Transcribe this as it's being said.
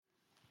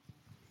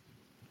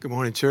Good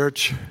morning,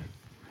 church.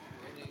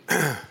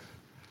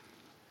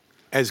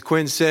 As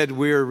Quinn said,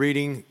 we're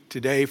reading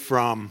today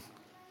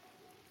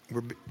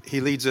he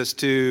leads us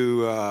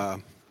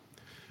to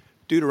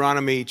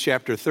Deuteronomy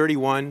chapter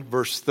 31,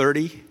 verse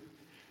 30.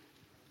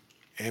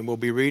 And we'll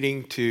be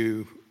reading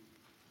to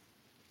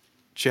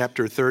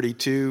chapter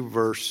 32,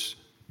 verse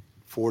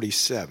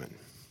 47.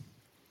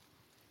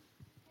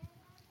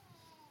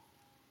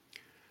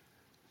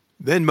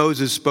 Then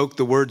Moses spoke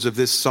the words of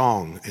this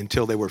song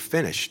until they were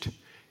finished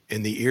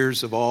in the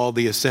ears of all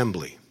the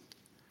assembly.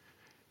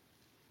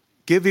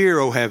 Give ear,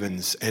 O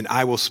heavens, and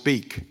I will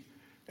speak,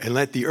 and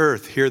let the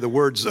earth hear the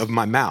words of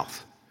my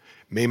mouth.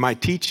 May my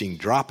teaching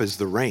drop as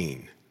the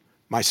rain,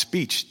 my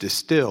speech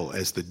distill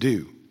as the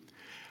dew,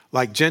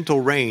 like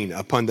gentle rain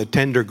upon the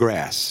tender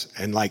grass,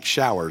 and like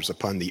showers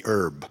upon the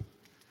herb.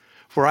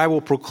 For I will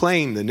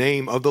proclaim the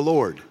name of the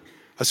Lord,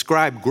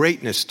 ascribe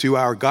greatness to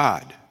our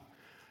God.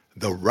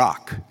 The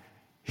rock,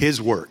 his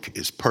work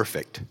is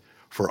perfect,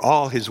 for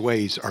all his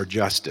ways are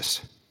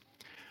justice.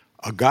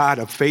 A God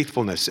of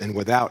faithfulness and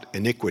without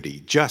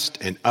iniquity,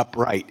 just and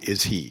upright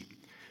is he.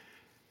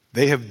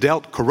 They have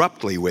dealt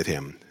corruptly with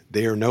him.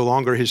 They are no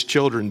longer his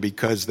children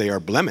because they are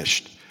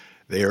blemished.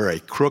 They are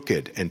a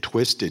crooked and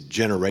twisted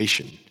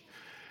generation.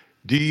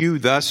 Do you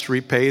thus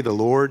repay the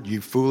Lord, you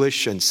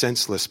foolish and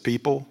senseless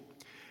people?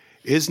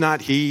 Is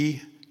not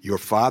he your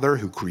Father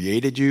who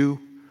created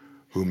you,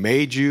 who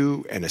made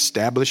you and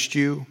established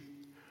you?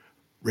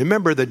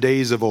 Remember the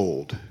days of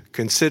old.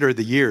 Consider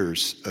the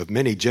years of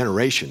many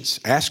generations.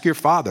 Ask your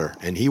father,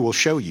 and he will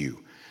show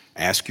you.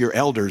 Ask your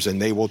elders,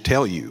 and they will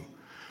tell you.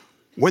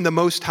 When the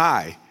Most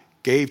High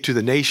gave to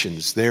the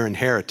nations their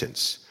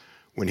inheritance,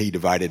 when he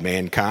divided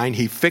mankind,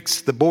 he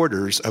fixed the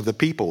borders of the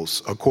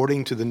peoples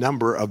according to the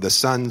number of the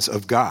sons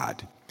of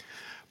God.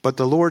 But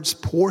the Lord's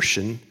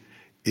portion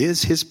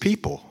is his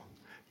people,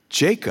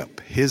 Jacob,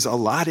 his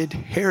allotted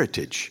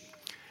heritage.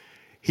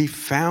 He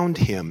found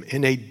him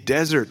in a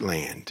desert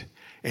land,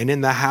 and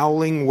in the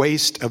howling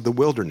waste of the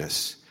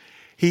wilderness.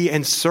 He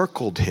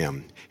encircled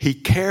him. He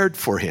cared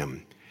for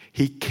him.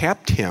 He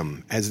kept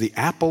him as the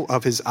apple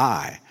of his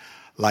eye,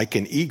 like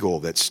an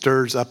eagle that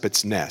stirs up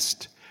its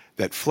nest,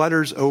 that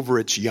flutters over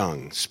its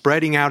young,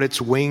 spreading out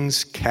its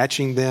wings,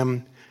 catching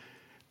them,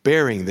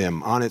 bearing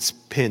them on its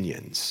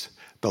pinions.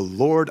 The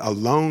Lord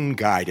alone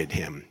guided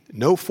him.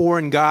 No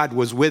foreign god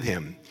was with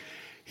him.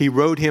 He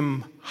rode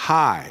him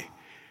high.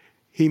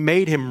 He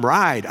made him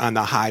ride on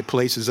the high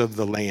places of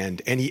the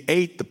land, and he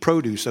ate the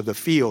produce of the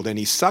field, and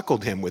he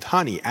suckled him with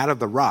honey out of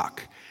the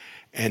rock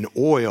and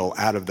oil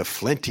out of the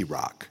flinty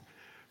rock,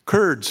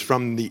 curds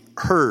from the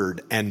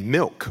herd and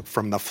milk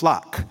from the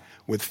flock,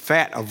 with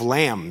fat of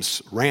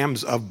lambs,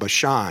 rams of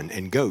Bashan,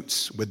 and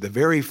goats, with the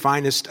very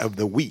finest of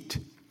the wheat.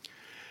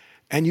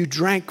 And you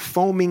drank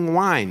foaming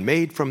wine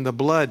made from the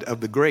blood of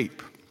the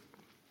grape.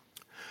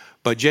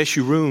 But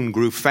Jeshurun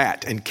grew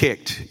fat and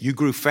kicked. You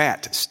grew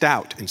fat,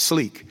 stout, and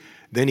sleek.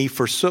 Then he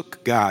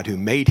forsook God who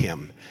made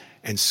him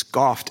and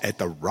scoffed at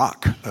the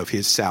rock of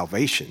his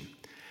salvation.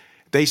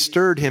 They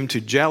stirred him to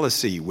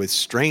jealousy with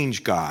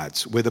strange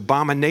gods. With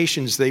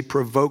abominations they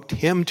provoked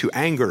him to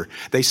anger.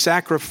 They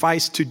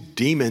sacrificed to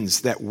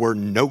demons that were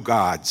no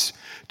gods,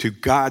 to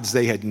gods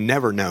they had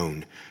never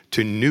known,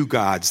 to new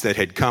gods that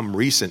had come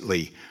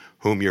recently,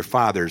 whom your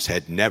fathers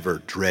had never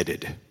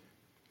dreaded.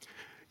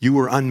 You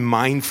were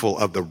unmindful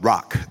of the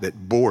rock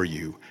that bore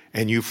you,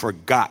 and you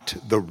forgot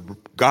the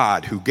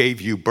God who gave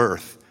you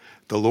birth.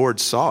 The Lord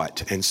saw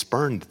it and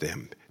spurned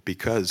them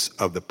because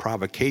of the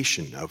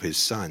provocation of his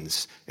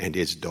sons and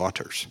his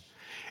daughters.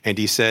 And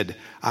he said,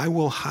 I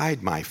will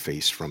hide my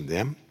face from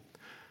them.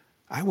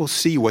 I will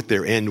see what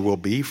their end will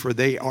be, for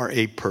they are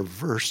a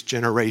perverse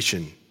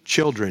generation,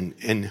 children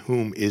in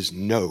whom is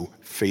no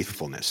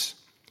faithfulness.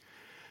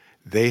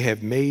 They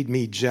have made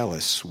me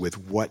jealous with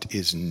what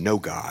is no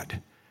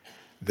God.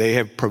 They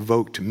have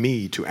provoked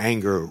me to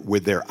anger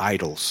with their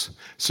idols.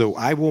 So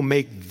I will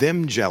make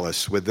them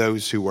jealous with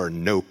those who are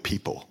no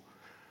people.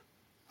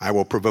 I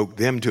will provoke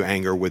them to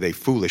anger with a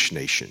foolish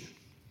nation.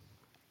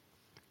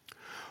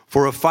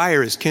 For a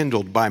fire is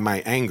kindled by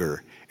my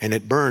anger, and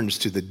it burns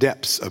to the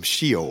depths of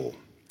Sheol,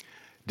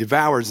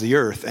 devours the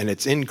earth and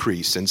its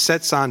increase, and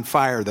sets on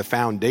fire the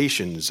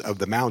foundations of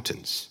the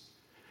mountains.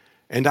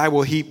 And I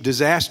will heap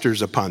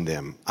disasters upon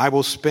them. I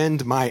will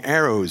spend my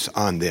arrows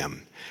on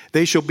them.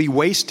 They shall be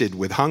wasted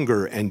with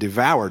hunger and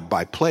devoured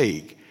by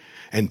plague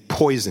and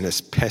poisonous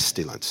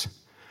pestilence.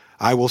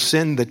 I will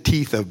send the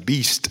teeth of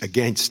beasts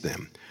against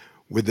them,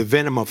 with the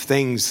venom of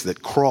things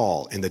that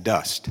crawl in the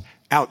dust.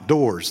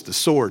 Outdoors the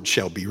sword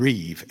shall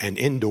bereave, and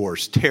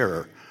indoors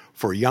terror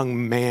for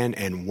young man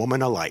and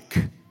woman alike,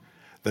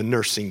 the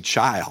nursing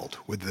child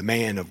with the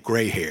man of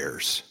gray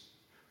hairs.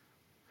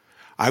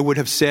 I would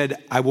have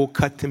said, I will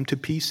cut them to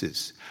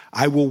pieces.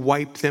 I will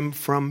wipe them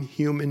from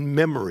human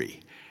memory.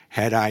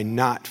 Had I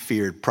not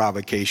feared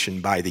provocation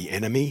by the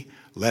enemy,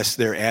 lest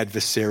their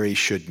adversary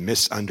should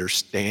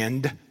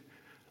misunderstand,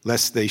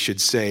 lest they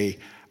should say,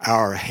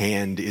 our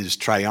hand is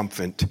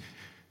triumphant.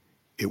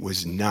 It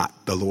was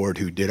not the Lord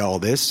who did all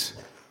this.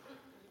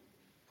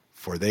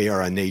 For they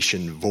are a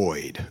nation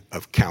void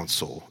of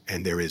counsel,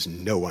 and there is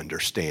no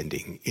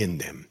understanding in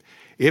them.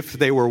 If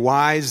they were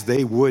wise,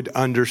 they would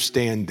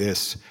understand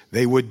this.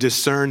 They would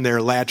discern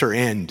their latter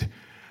end.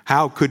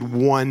 How could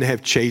one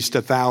have chased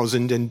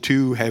 1,000 and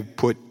two have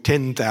put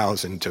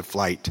 10,000 to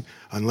flight,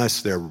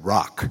 unless their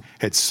rock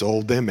had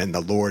sold them and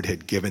the Lord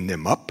had given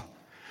them up?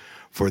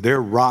 For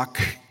their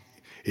rock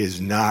is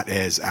not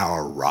as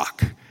our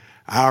rock.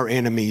 Our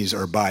enemies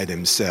are by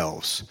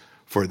themselves.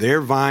 For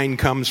their vine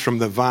comes from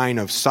the vine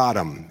of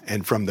Sodom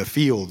and from the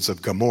fields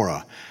of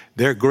Gomorrah.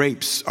 Their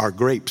grapes are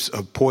grapes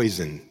of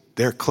poison.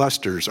 Their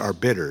clusters are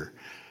bitter.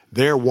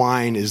 Their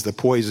wine is the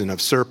poison of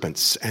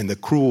serpents and the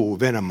cruel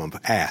venom of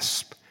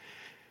asp.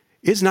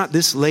 Is not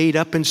this laid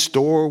up in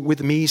store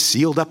with me,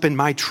 sealed up in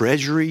my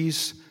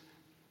treasuries?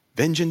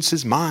 Vengeance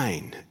is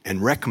mine,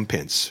 and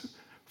recompense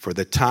for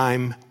the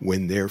time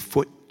when their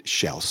foot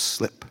shall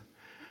slip.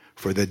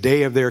 For the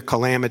day of their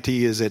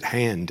calamity is at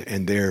hand,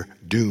 and their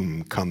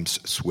doom comes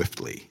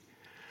swiftly.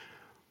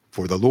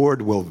 For the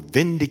Lord will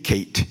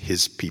vindicate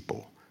his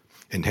people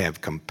and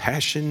have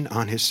compassion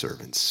on his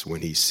servants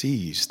when he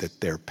sees that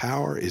their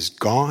power is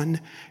gone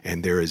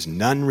and there is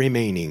none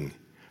remaining,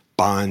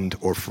 bond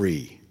or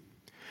free.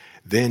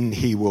 Then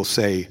he will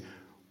say,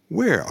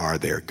 where are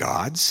their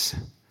gods,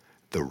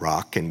 the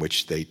rock in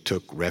which they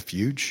took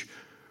refuge,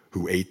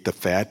 who ate the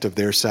fat of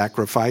their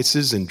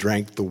sacrifices and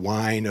drank the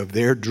wine of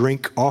their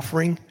drink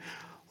offering?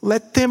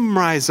 Let them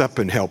rise up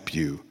and help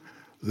you.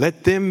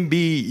 Let them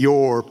be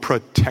your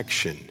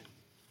protection.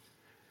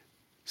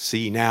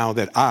 See now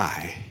that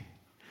I,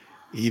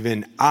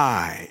 even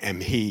I,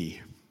 am he,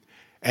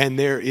 and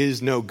there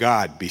is no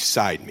God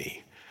beside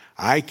me.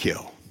 I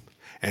kill,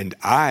 and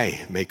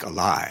I make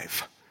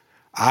alive.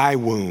 I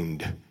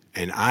wound,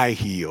 and I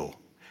heal,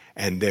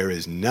 and there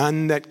is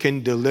none that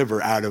can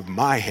deliver out of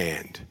my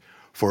hand.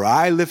 For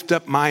I lift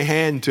up my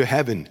hand to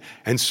heaven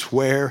and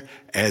swear,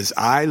 as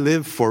I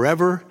live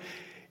forever,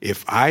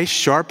 if I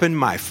sharpen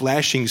my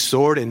flashing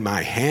sword and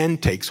my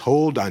hand takes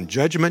hold on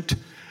judgment,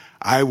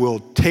 I will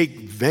take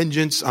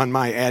vengeance on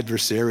my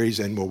adversaries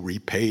and will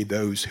repay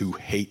those who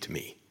hate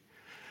me.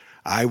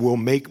 I will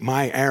make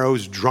my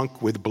arrows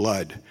drunk with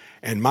blood,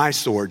 and my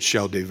sword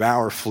shall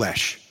devour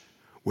flesh,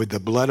 with the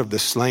blood of the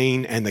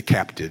slain and the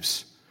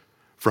captives,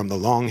 from the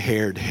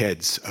long-haired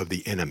heads of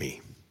the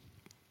enemy.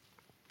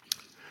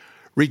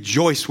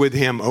 Rejoice with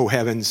him, O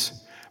heavens.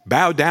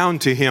 Bow down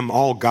to him,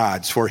 all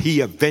gods, for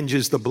he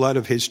avenges the blood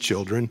of his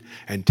children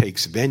and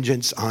takes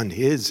vengeance on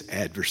his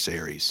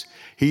adversaries.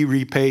 He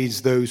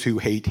repays those who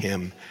hate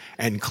him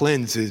and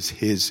cleanses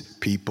his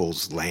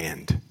people's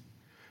land.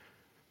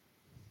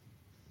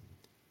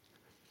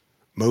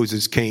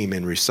 Moses came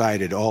and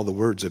recited all the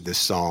words of this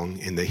song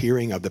in the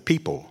hearing of the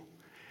people,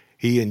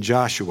 he and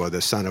Joshua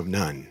the son of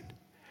Nun.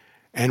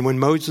 And when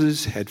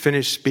Moses had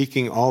finished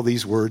speaking all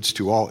these words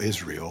to all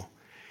Israel,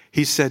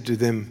 he said to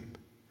them,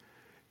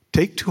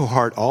 take to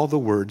heart all the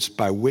words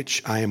by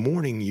which I am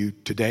warning you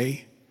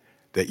today,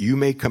 that you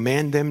may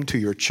command them to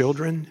your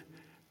children,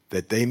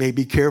 that they may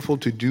be careful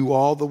to do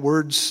all the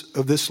words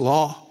of this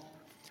law.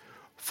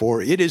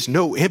 For it is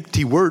no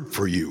empty word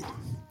for you,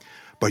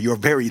 but your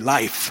very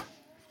life.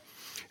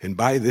 And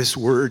by this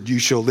word you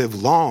shall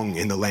live long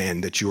in the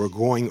land that you are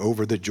going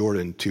over the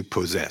Jordan to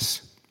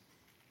possess.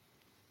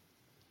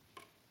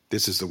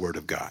 This is the word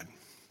of God.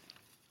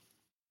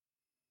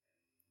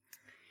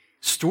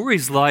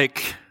 Stories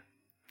like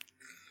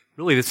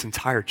really this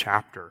entire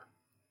chapter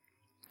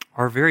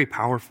are very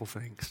powerful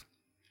things.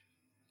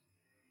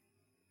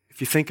 If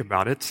you think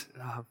about it,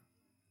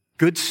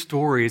 good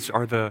stories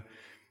are the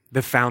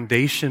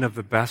foundation of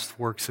the best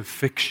works of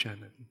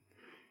fiction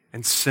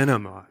and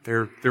cinema.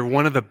 They're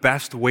one of the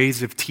best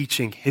ways of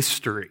teaching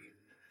history.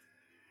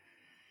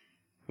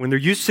 When they're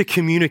used to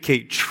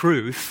communicate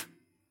truth,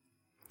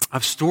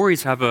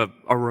 stories have a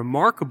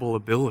remarkable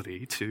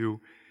ability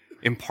to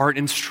impart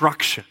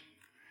instruction,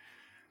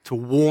 to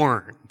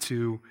warn,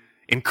 to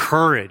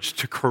encourage,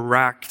 to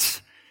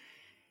correct.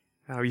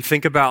 You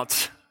think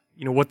about,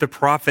 what the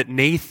prophet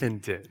Nathan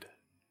did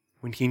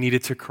when he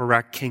needed to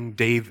correct King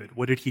David.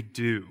 What did he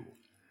do?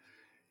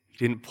 He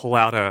didn't pull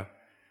out a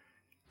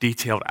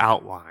detailed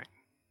outline.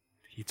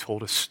 He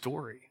told a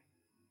story.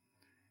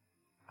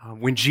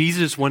 When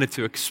Jesus wanted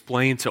to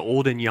explain to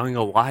old and young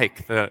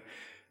alike the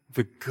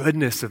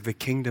goodness of the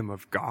kingdom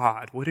of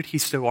God, what did he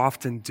so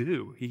often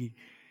do?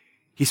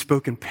 He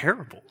spoke in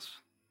parables.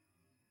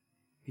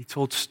 He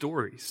told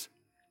stories.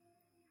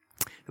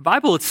 The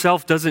Bible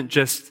itself doesn't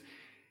just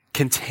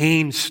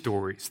contain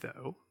stories,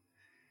 though.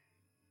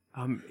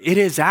 It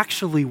is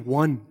actually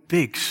one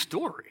big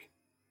story.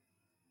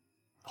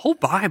 The whole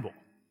Bible.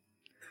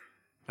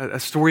 A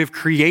story of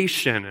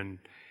creation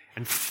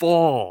and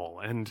fall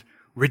and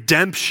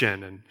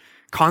redemption and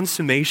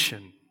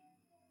consummation.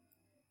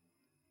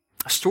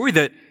 A story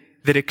that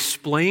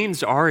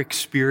explains our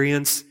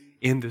experience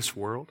in this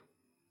world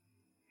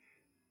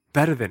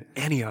better than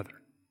any other.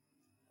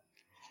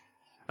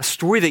 A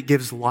story that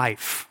gives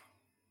life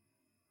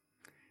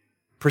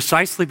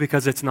precisely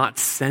because it's not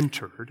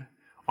centered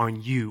on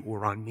you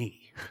or on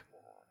me.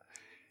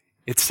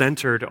 It's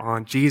centered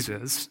on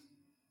Jesus,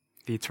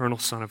 the eternal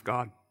Son of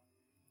God.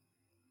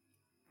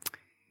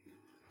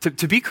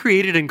 To be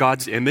created in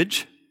God's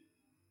image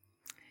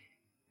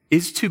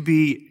is to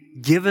be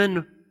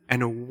given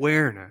an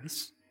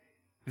awareness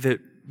that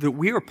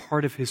we are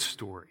part of his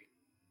story.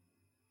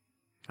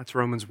 That's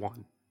Romans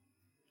 1.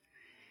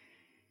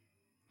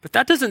 But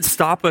that doesn't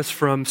stop us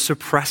from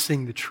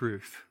suppressing the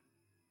truth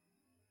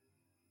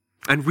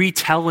and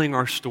retelling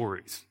our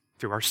stories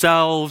to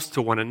ourselves,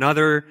 to one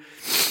another,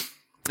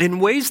 in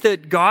ways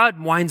that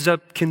God winds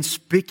up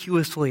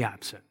conspicuously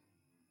absent.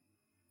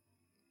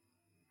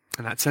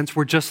 In that sense,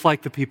 we're just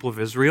like the people of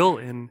Israel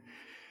in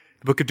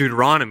the book of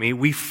Deuteronomy.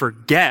 We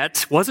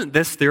forget, wasn't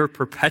this their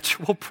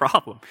perpetual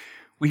problem?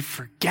 We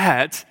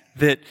forget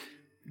that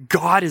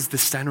God is the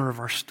center of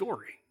our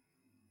story.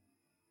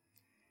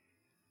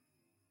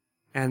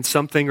 And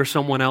something or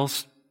someone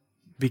else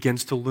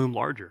begins to loom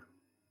larger.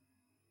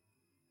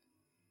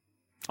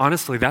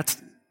 Honestly,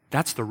 that's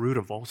the root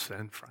of all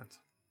sin, friends.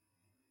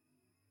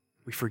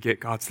 We forget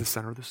God's the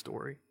center of the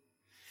story.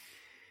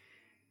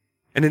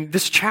 And in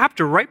this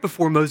chapter, right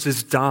before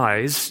Moses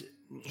dies,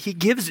 he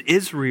gives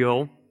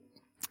Israel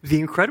the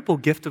incredible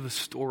gift of a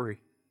story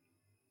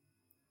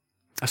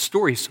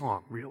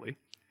song, really.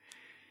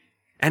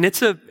 And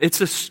it's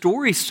a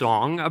story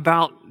song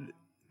about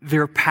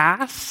their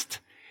past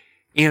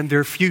and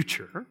their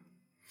future.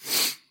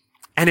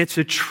 And it's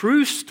a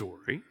true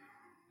story,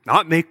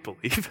 not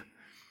make-believe,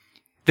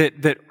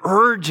 that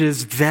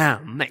urges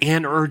them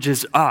and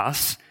urges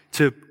us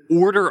to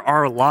order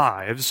our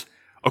lives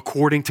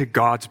according to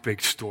God's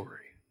big story.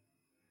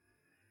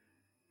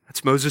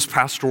 That's Moses'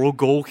 pastoral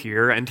goal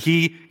here, and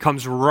he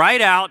comes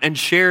right out and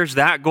shares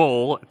that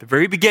goal at the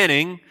very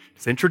beginning,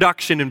 his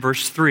introduction in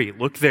verse 3.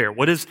 Look there.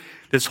 What is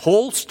this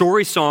whole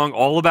story song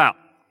all about?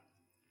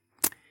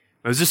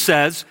 Moses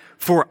says,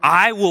 "For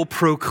I will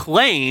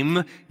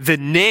proclaim the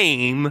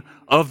name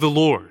of the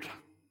Lord."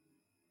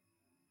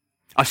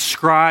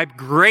 Ascribe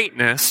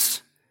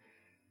greatness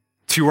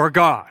to our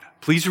God.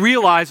 Please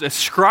realize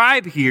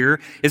ascribe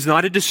here is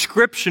not a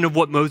description of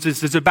what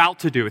Moses is about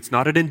to do. It's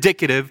not an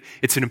indicative,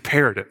 it's an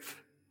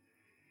imperative.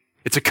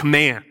 It's a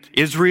command.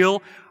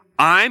 Israel,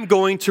 I'm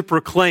going to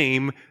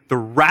proclaim the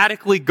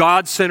radically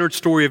God-centered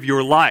story of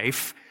your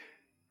life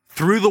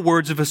through the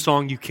words of a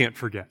song you can't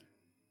forget.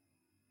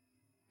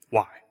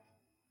 Why?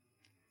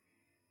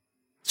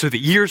 So that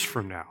years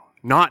from now,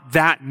 not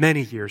that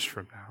many years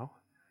from now,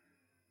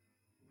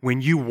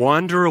 when you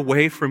wander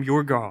away from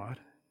your God,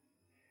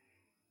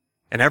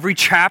 and every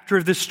chapter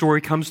of this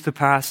story comes to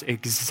pass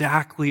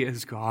exactly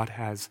as God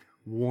has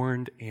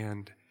warned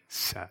and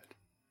said.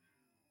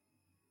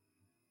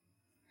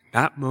 In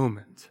that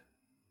moment,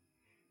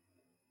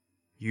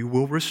 you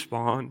will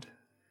respond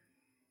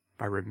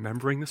by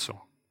remembering the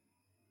song,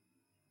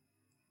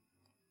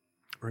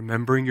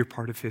 remembering you're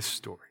part of his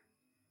story.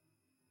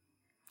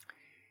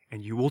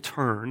 And you will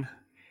turn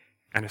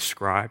and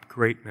ascribe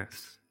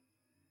greatness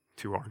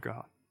to our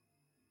God.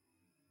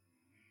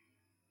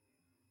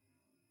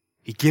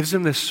 He gives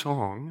them this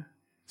song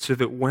so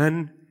that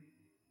when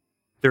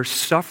they're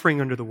suffering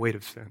under the weight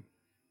of sin,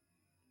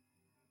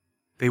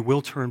 they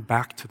will turn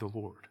back to the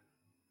Lord,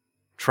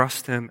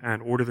 trust him,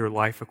 and order their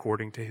life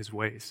according to his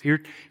ways.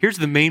 Here's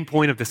the main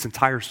point of this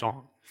entire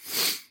song.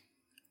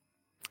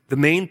 The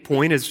main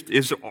point is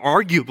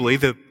arguably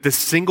the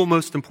single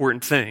most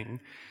important thing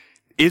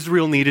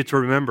Israel needed to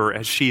remember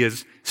as she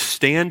is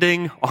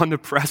standing on the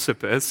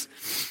precipice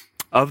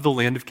of the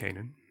land of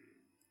Canaan,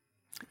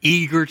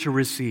 eager to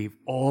receive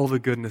all the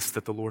goodness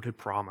that the Lord had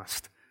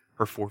promised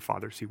her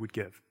forefathers he would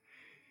give.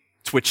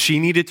 It's what she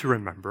needed to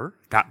remember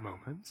that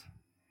moment.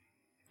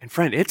 And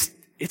friend, it's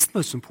the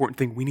most important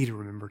thing we need to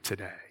remember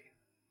today.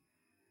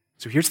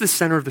 So here's the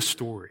center of the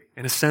story.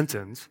 In a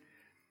sentence,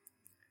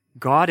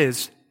 God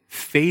is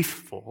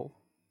faithful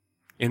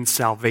in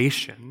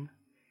salvation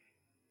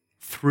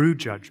through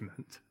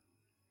judgment,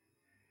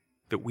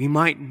 that we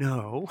might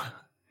know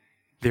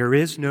there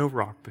is no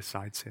rock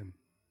besides him.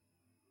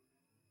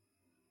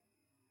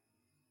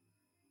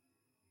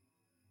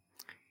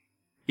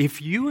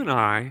 If you and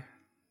I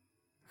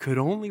could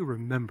only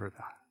remember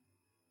that,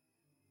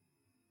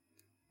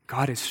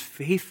 God is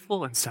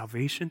faithful in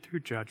salvation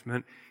through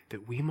judgment,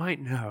 that we might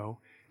know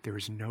there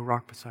is no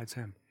rock besides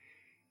him.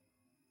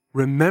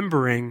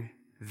 Remembering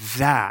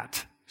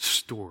that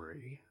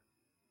story,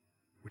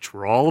 which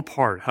we're all a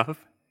part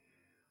of,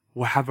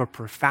 will have a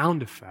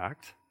profound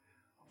effect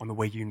on the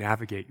way you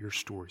navigate your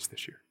stories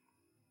this year.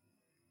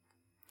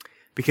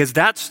 Because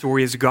that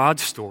story is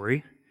God's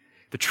story,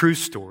 the true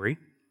story.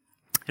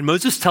 And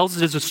Moses tells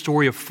it as a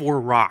story of 4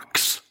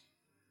 rocks.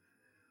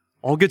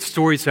 All good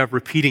stories have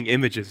repeating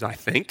images, I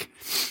think.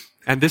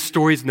 And this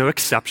story is no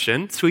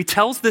exception. So he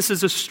tells this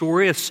as a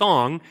story, a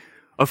song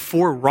of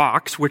 4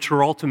 rocks, which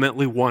are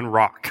ultimately one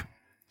rock.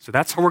 So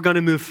that's how we're going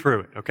to move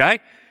through it, okay?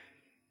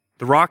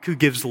 The rock who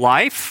gives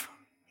life,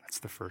 that's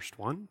the first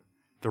one.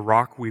 The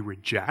rock we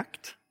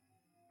reject,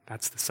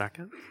 that's the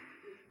second.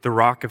 The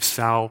rock of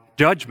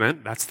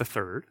judgment, that's the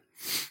third.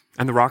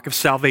 And the rock of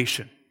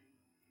salvation.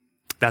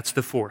 That's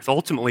the fourth.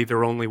 Ultimately,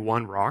 they're only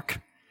one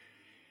rock.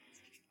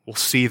 We'll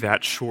see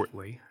that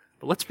shortly.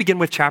 But let's begin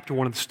with chapter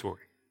 1 of the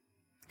story.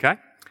 Okay?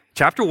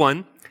 Chapter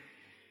 1,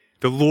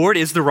 the Lord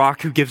is the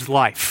rock who gives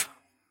life.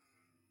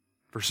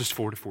 Verses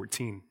 4 to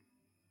 14.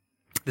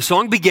 The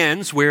song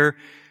begins where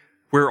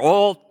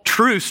all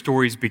true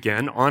stories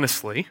begin,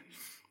 honestly,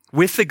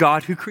 with the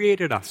God who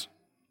created us,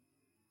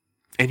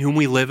 in whom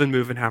we live and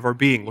move and have our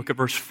being. Look at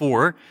verse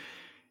 4.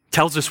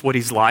 Tells us what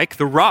he's like.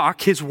 The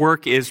rock, his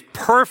work is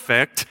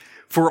perfect,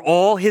 for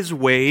all his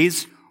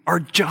ways are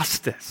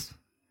justice.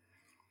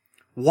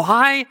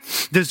 Why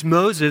does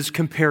Moses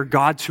compare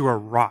God to a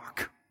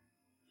rock?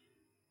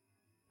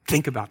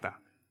 Think about that.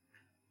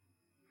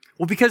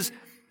 Well, because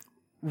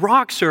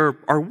rocks are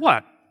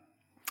what?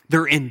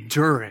 They're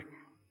enduring.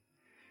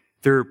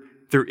 They're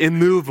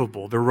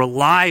immovable. They're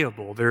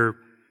reliable. They're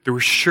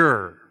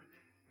sure.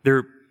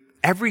 They're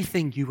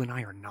everything you and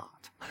I are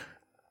not.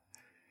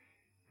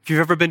 If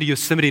you've ever been to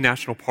Yosemite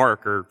National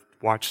Park or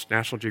watched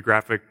National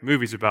Geographic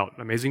movies about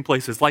amazing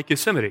places like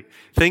Yosemite,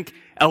 think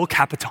El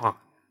Capitan,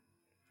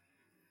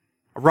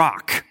 a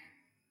rock.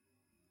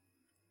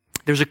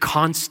 There's a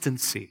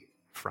constancy,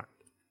 friend,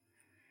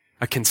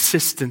 a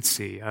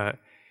consistency,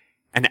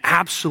 an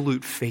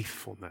absolute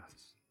faithfulness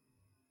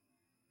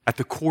at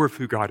the core of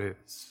who God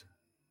is.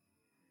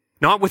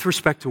 Not with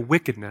respect to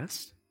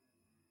wickedness,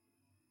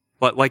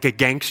 but like a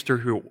gangster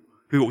who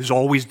was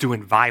always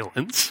doing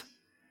violence.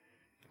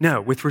 No,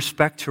 with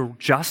respect to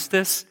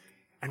justice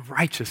and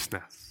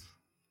righteousness.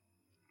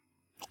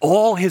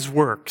 All his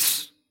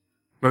works,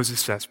 Moses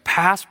says,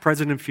 past,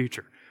 present, and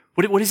future.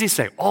 What does he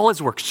say? All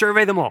his works,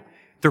 survey them all.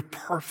 They're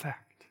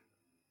perfect.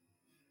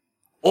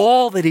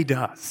 All that he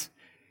does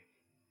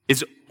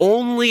is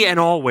only and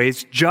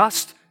always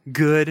just,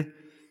 good,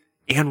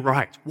 and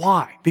right.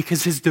 Why?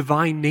 Because his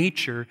divine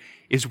nature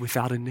is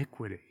without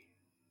iniquity.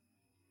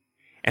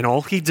 And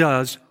all he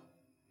does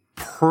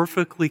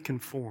perfectly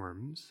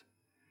conforms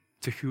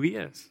to who he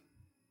is.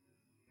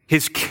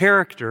 His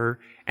character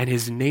and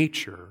his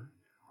nature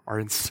are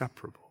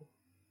inseparable.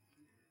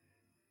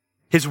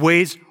 His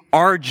ways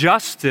are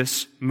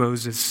justice,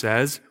 Moses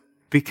says,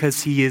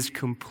 because he is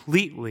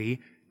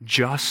completely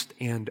just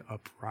and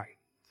upright.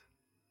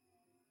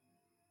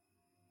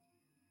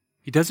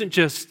 He doesn't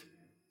just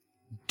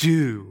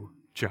do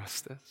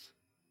justice.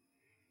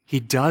 He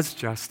does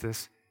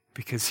justice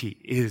because he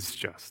is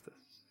justice.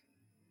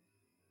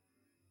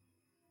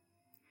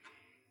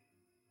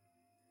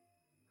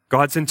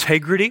 God's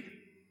integrity,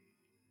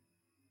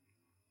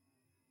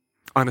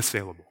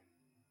 unassailable.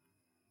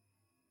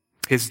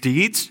 His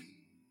deeds,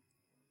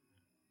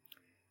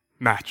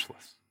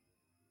 matchless.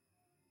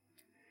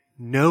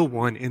 No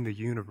one in the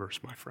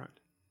universe, my friend,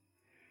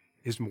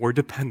 is more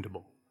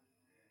dependable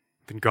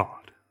than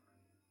God.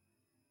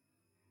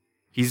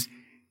 He's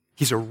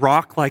a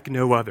rock like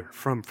no other.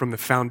 From the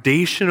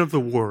foundation of the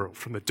world,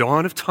 from the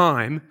dawn of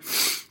time,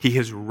 he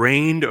has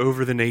reigned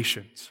over the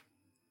nations.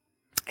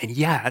 And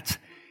yet,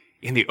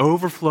 in the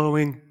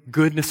overflowing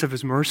goodness of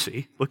his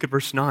mercy, look at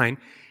verse 9,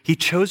 he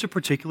chose a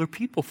particular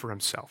people for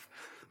himself.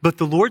 But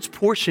the Lord's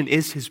portion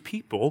is his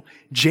people,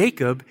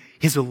 Jacob,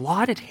 his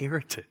allotted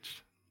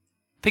heritage.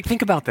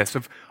 Think about this.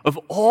 Of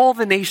all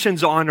the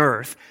nations on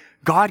earth,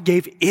 God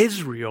gave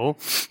Israel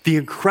the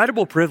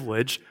incredible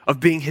privilege of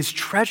being his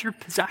treasured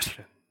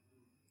possession.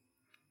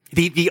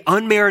 The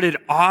unmerited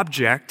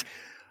object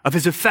of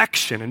his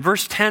affection. And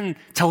verse 10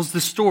 tells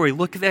the story.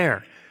 Look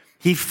there.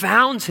 He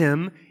found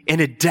him in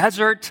a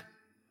desert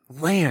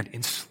land,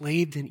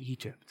 enslaved in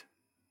Egypt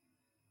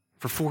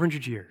for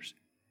 400 years.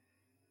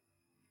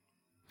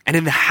 And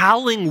in the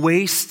howling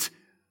waste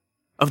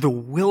of the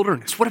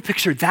wilderness, what a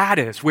picture that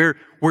is, where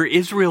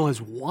Israel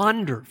has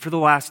wandered for the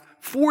last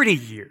 40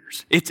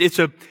 years. It's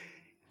a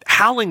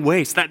howling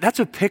waste. That's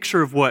a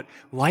picture of what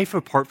life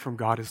apart from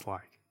God is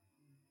like.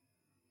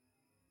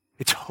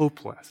 It's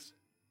hopeless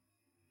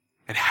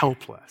and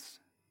helpless.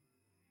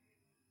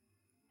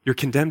 You're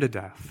condemned to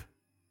death.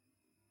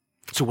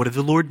 So what did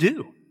the Lord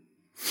do?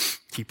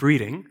 Keep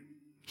reading.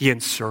 He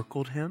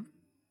encircled him.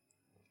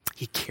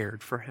 He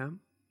cared for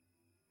him.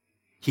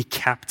 He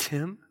kept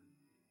him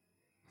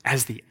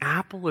as the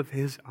apple of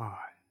his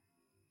eye.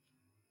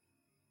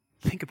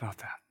 Think about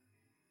that.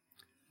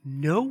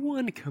 No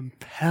one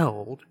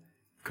compelled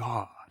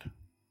God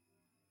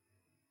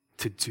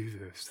to do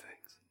those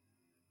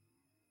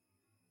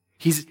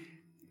things.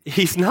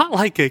 He's not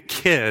like a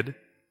kid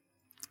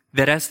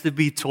that has to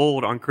be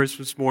told on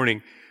Christmas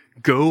morning,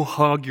 go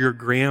hug your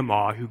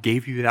grandma who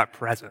gave you that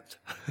present.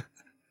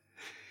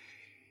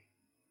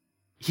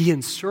 He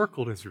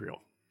encircled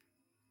Israel.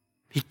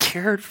 He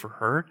cared for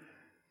her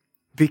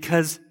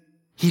because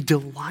he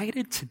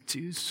delighted to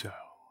do so.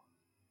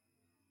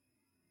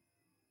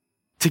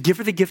 To give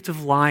her the gift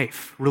of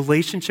life,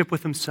 relationship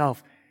with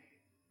himself,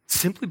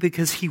 simply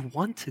because he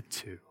wanted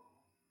to.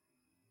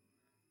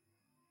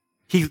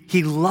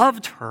 He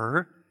loved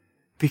her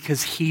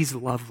because he's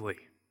lovely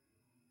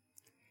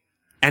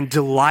and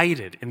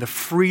delighted in the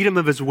freedom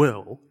of his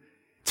will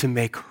to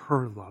make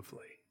her lovely.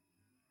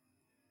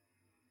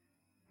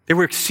 They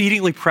were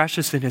exceedingly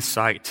precious in his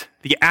sight,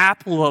 the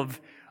apple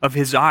of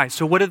his eye.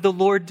 So what did the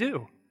Lord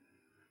do?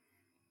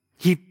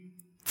 He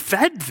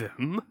fed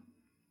them,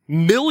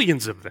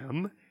 millions of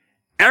them,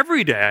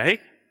 every day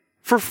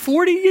for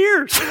 40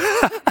 years.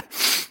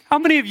 How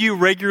many of you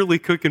regularly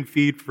cook and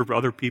feed for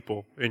other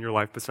people in your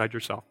life besides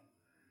yourself?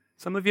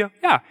 Some of you?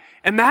 Yeah.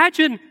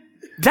 Imagine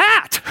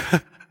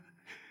that.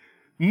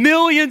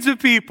 Millions of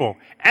people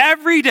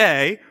every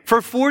day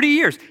for 40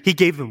 years. He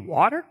gave them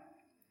water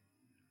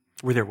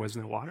where there was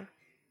no water.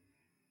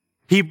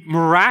 He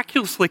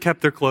miraculously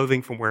kept their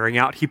clothing from wearing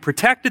out. He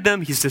protected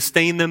them. He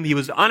sustained them. He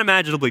was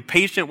unimaginably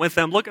patient with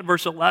them. Look at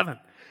verse 11.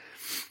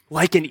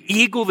 Like an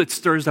eagle that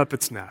stirs up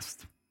its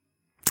nest,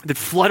 that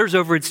flutters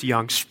over its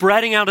young,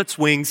 spreading out its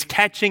wings,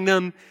 catching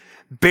them,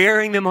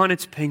 bearing them on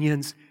its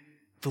pinions,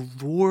 the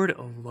Lord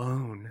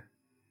alone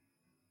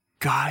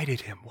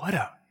guided him. What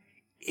a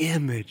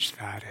image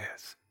that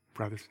is,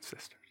 brothers and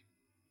sisters,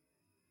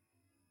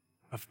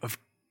 of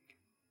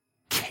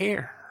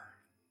care,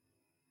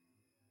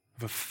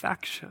 of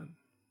affection.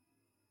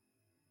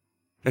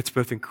 That's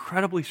both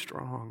incredibly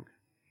strong,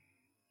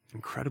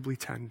 incredibly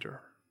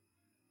tender.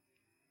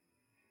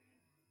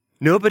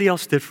 Nobody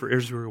else did for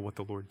Israel what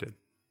the Lord did.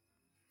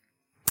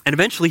 And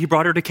eventually he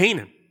brought her to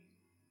Canaan,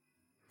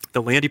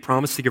 the land he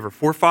promised to give her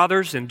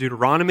forefathers in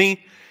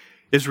Deuteronomy.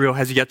 Israel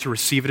has yet to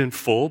receive it in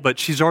full, but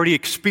she's already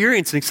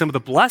experiencing some of the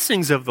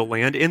blessings of the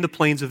land in the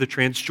plains of the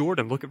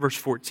Transjordan. Look at verse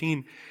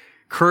 14.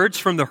 Curds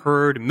from the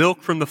herd,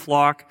 milk from the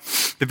flock,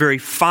 the very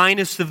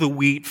finest of the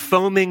wheat,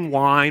 foaming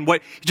wine,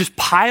 just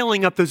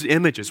piling up those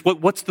images.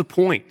 What's the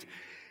point?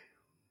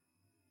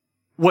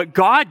 What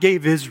God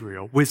gave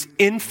Israel was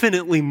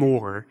infinitely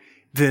more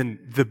than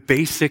the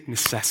basic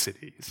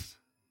necessities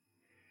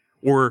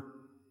or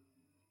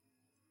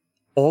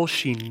all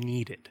she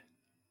needed.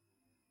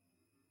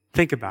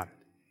 Think about it.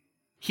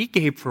 He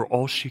gave her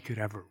all she could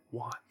ever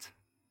want,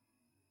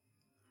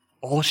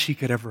 all she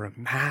could ever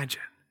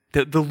imagine.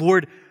 The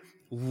Lord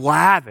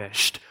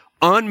lavished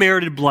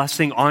unmerited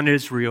blessing on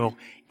Israel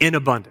in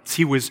abundance.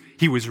 He was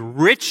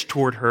rich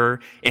toward her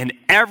in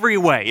every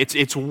way.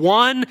 It's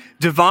one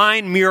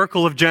divine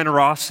miracle of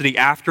generosity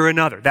after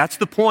another. That's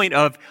the point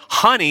of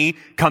honey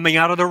coming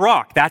out of the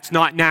rock. That's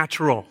not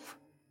natural.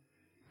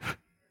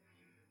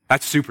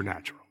 That's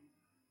supernatural.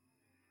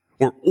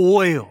 Or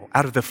oil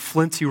out of the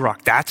flinty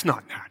rock. That's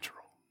not natural.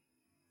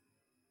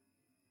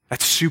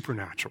 That's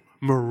supernatural,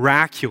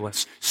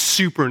 miraculous,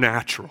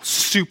 supernatural,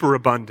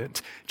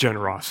 superabundant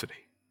generosity.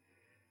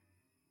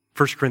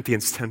 1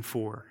 Corinthians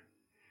 10:4,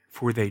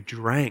 for they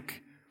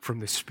drank from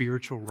the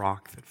spiritual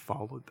rock that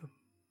followed them.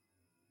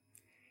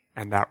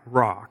 And that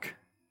rock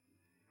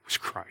was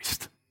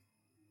Christ.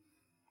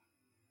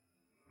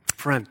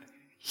 Friend,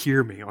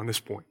 hear me on this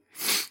point.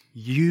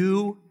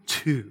 You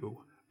too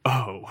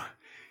owe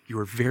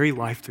your very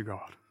life to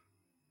God.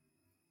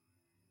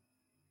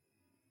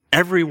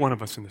 Every one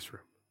of us in this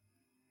room.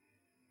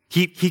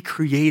 He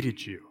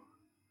created you.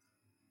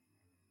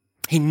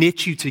 He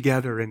knit you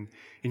together in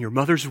your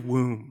mother's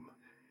womb.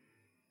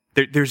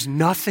 There's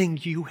nothing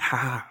you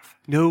have.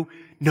 No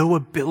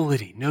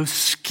ability, no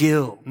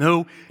skill,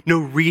 no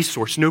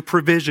resource, no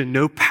provision,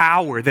 no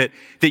power that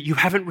you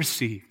haven't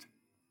received.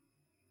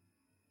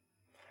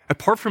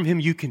 Apart from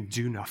him, you can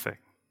do nothing.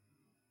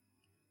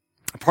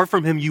 Apart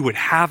from him, you would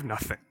have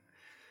nothing.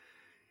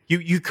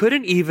 You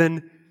couldn't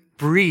even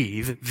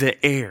breathe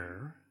the air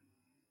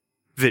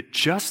that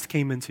just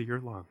came into your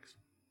lungs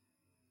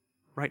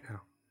right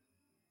now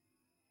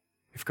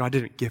if God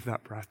didn't give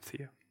that breath to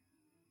you.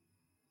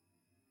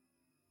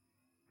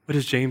 What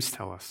does James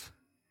tell us?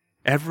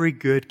 Every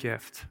good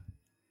gift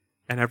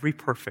and every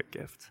perfect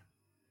gift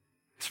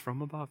is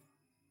from above,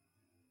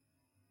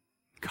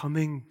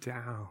 coming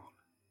down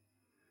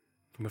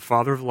from the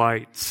Father of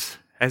lights.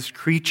 As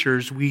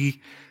creatures,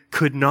 we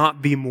could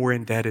not be more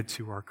indebted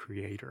to our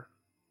Creator.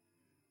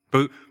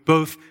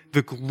 Both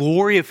the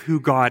glory of who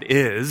God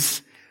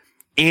is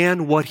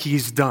and what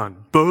he's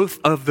done, both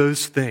of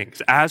those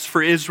things, as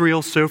for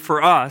Israel, so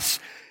for us,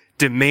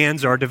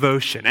 demands our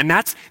devotion. And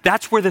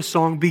that's where the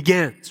song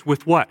begins,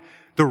 with what?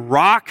 The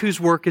rock whose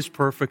work is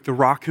perfect, the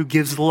rock who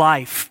gives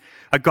life,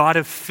 a God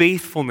of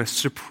faithfulness,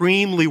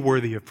 supremely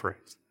worthy of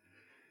praise,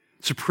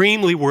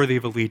 supremely worthy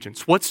of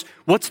allegiance. What's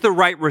the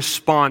right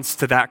response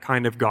to that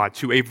kind of God,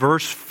 to a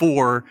verse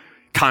 4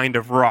 kind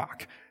of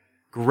rock?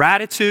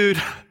 Gratitude,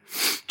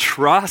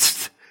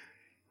 trust,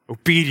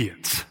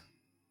 obedience,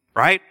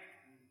 right?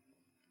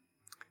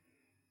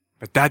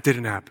 But that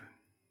didn't happen.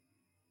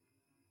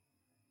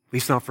 At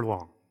least not for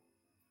long.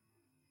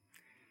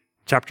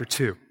 Chapter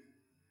 2.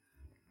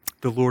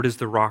 The Lord is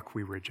the rock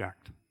we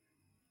reject.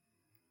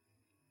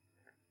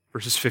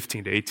 Verses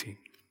 15 to 18.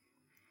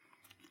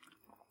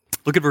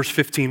 Look at verse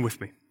 15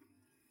 with me.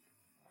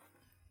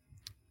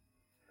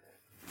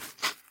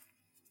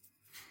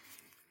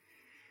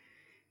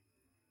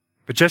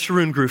 But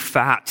Jeshurun grew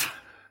fat,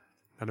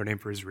 another name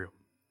for Israel.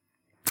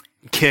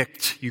 He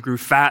kicked, you grew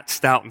fat,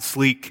 stout, and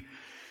sleek.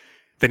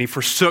 Then he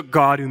forsook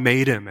God who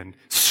made him and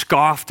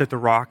scoffed at the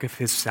rock of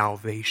his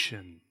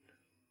salvation.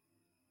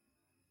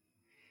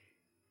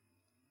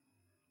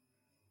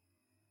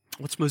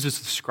 What's Moses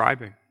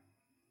describing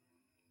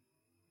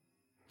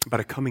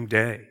about a coming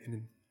day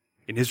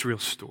in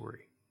Israel's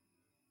story?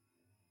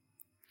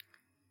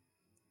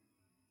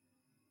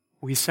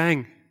 Well, he's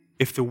saying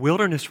if the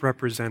wilderness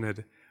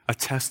represented a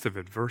test of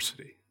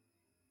adversity,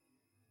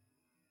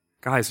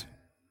 guys,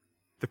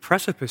 the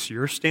precipice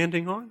you're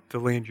standing on, the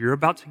land you're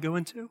about to go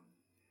into,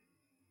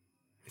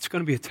 it's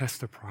going to be a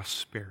test of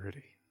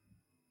prosperity.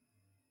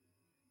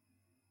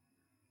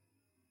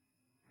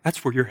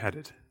 That's where you're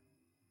headed.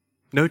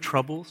 No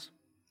troubles.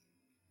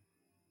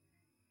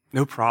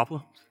 No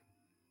problems.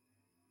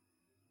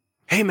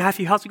 Hey,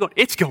 Matthew, how's it going?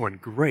 It's going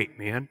great,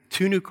 man.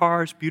 2 new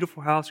cars,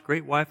 beautiful house,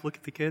 great wife, look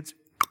at the kids.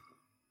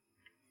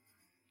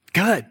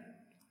 Good.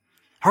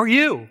 How are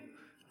you?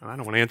 I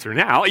don't want to answer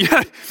now.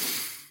 Yeah.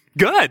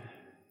 Good.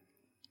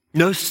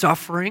 No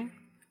suffering.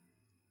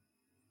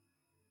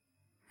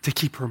 To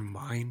keep her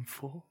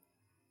mindful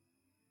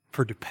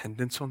for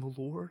dependence on the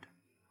Lord.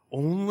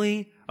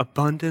 Only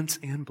abundance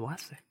and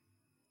blessing.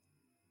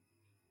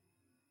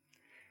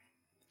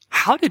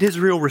 How did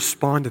Israel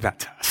respond to that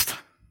test?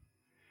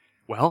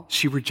 Well,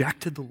 she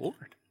rejected the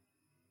Lord.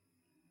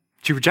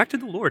 She rejected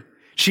the Lord.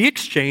 She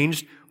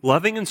exchanged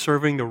loving and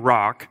serving the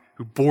rock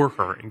who bore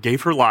her and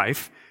gave her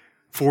life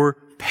for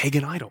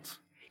pagan idols.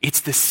 It's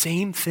the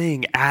same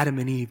thing Adam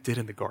and Eve did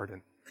in the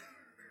garden.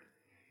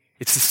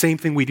 It's the same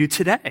thing we do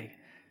today.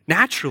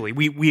 Naturally,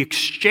 we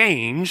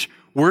exchange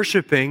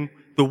worshiping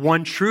the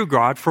one true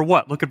God for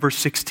what? Look at verse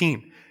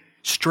 16.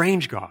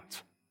 Strange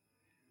gods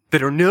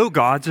that are no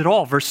gods at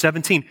all. Verse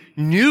 17.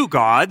 New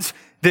gods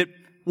that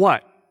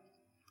what?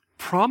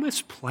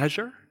 Promise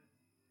pleasure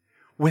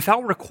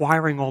without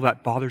requiring all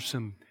that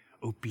bothersome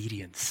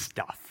obedience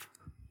stuff.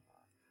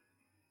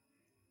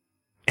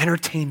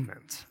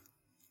 Entertainment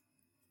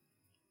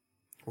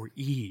or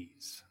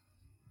ease,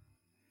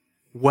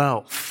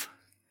 wealth,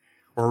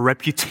 or a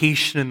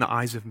reputation in the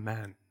eyes of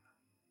men.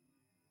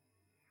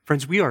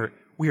 Friends, we are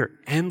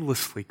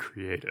endlessly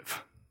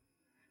creative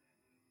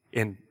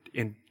in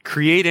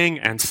creating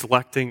and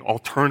selecting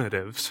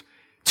alternatives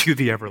to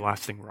the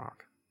everlasting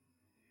rock.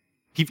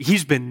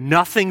 He's been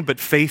nothing but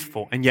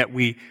faithful, and yet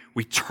we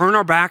turn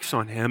our backs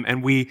on him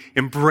and we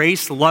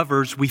embrace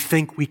lovers we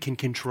think we can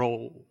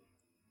control.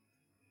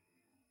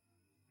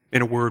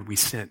 In a word, we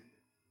sin.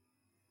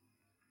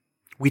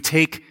 We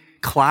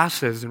take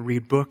classes and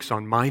read books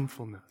on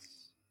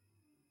mindfulness,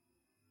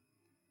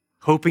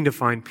 hoping to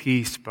find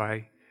peace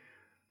by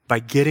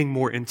getting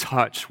more in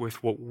touch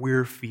with what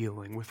we're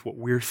feeling, with what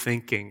we're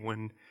thinking,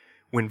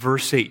 when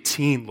verse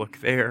 18, look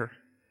there,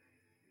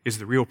 is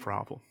the real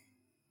problem.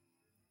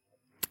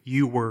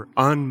 You were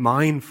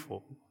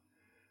unmindful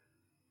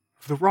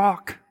of the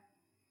rock.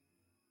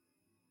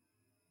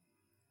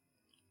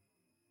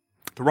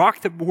 The rock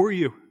that bore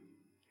you.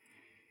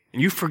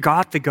 And you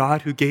forgot the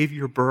God who gave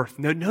you birth.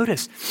 Now,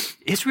 notice,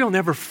 Israel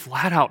never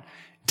flat out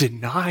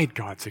denied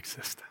God's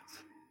existence.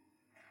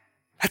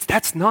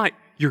 That's not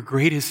your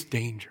greatest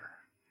danger.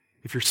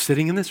 If you're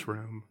sitting in this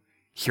room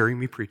hearing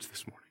me preach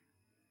this morning,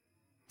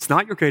 it's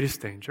not your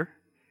greatest danger.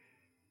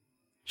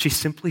 She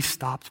simply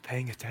stopped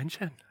paying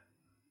attention.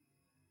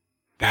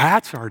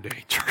 That's our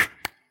danger,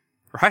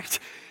 right?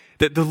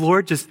 That the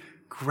Lord just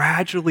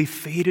gradually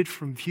faded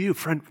from view.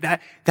 Friend,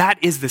 that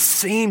is the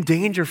same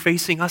danger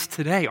facing us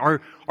today. Our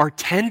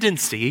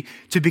tendency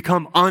to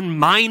become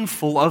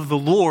unmindful of the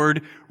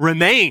Lord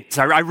remains.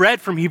 I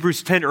read from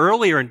Hebrews 10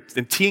 earlier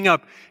and teeing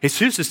up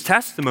Jesus'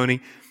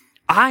 testimony.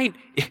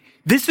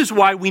 This is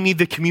why we need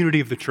the community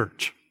of the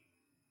church.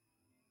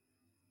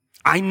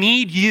 I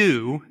need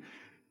you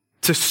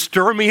to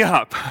stir me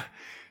up,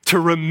 to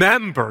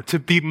remember, to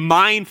be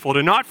mindful,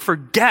 to not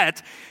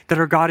forget that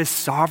our God is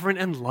sovereign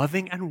and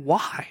loving and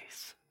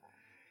wise.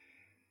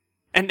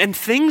 And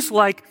things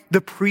like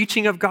the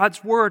preaching of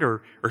God's word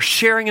or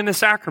sharing in the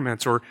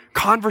sacraments or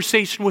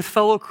conversation with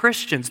fellow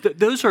Christians,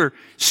 those are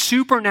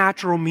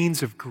supernatural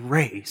means of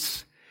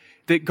grace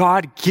that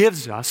God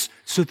gives us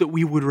so that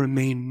we would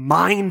remain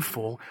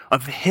mindful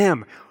of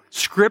Him.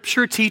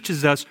 Scripture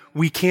teaches us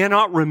we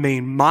cannot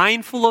remain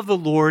mindful of the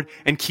Lord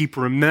and keep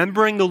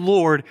remembering the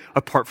Lord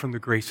apart from the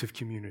grace of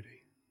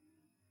community.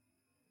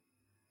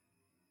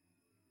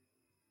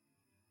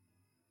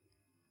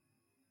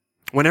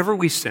 Whenever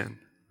we sin,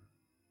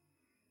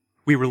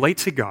 we relate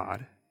to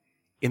God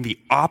in the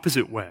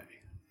opposite way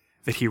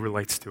that He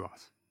relates to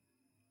us.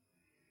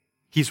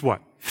 He's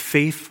what?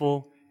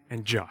 Faithful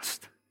and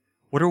just.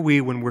 What are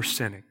we when we're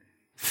sinning?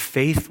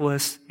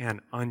 Faithless and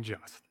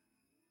unjust.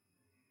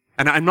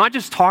 And I'm not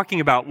just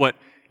talking about what,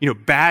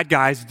 bad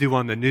guys do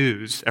on the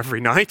news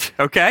every night,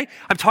 okay?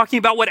 I'm talking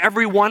about what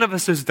every one of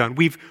us has done.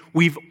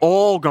 We've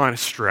all gone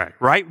astray,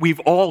 right?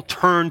 We've all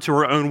turned to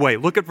our own way.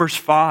 Look at verse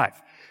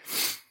 5.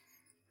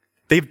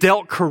 They've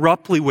dealt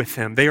corruptly with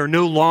Him. They are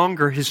no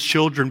longer His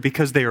children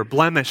because they are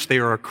blemished. They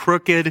are a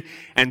crooked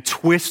and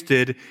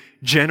twisted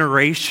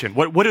generation.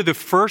 What do the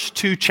first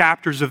 2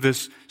 chapters of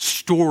this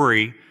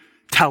story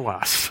tell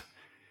us?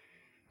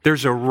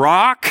 There's a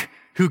rock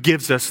who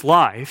gives us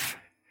life,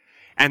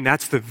 and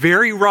that's the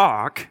very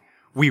rock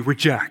we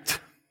reject.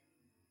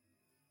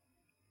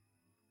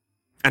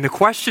 And the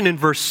question in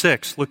verse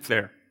 6, look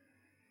there,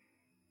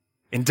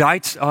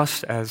 indicts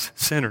us as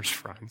sinners,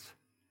 friends,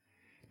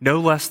 no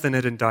less than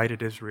it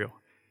indicted Israel.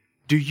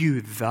 Do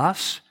you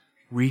thus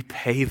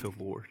repay the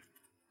Lord?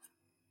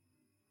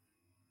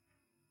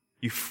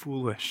 You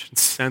foolish and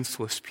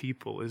senseless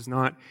people, is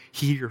not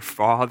He your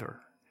Father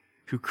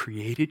who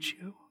created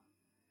you,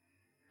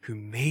 who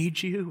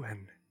made you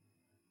and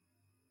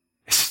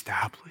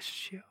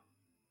established you?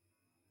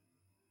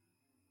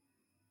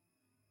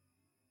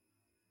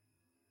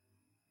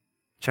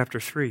 Chapter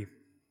 3.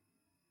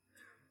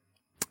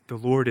 The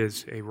Lord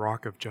is a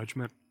rock of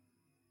judgment.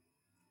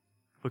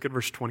 Look at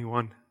verse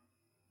 21.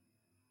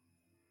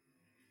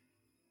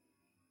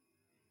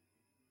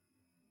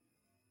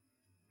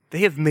 They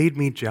have made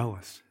me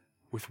jealous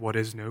with what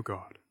is no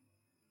God.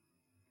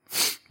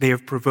 They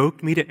have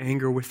provoked me to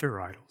anger with their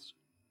idols.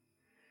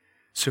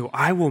 So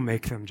I will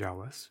make them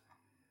jealous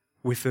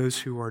with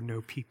those who are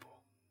no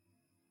people.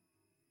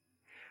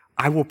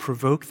 I will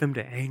provoke them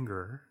to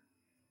anger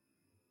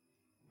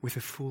with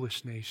a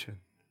foolish nation.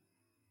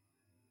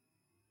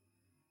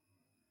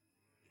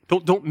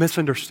 Don't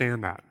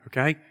misunderstand that,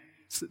 okay?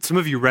 Some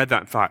of you read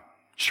that and thought,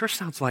 sure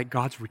sounds like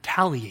God's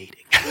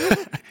retaliating.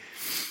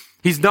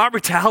 He's not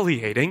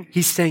retaliating.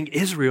 He's saying,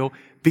 Israel,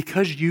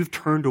 because you've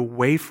turned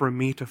away from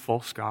me to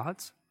false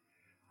gods,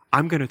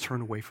 I'm going to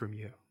turn away from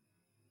you.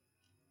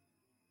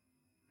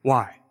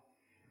 Why?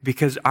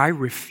 Because I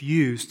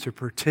refuse to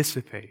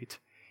participate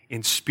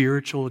in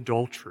spiritual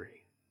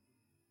adultery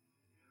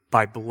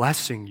by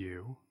blessing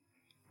you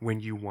when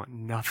you want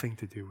nothing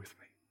to do with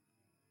me.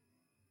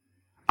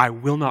 I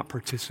will not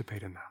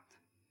participate in that.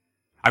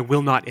 I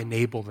will not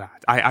enable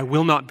that. I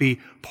will not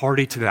be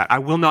party to that. I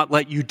will not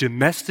let you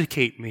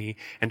domesticate me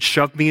and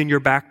shove me in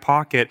your back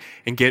pocket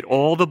and get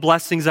all the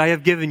blessings I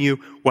have given you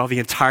while the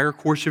entire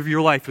course of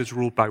your life is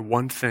ruled by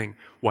one thing,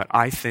 what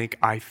I think,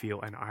 I feel,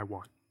 and I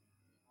want.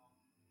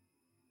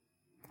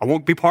 I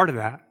won't be part of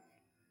that.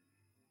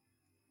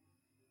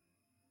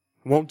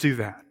 I won't do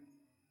that.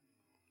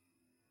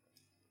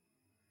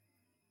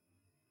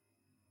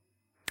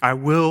 I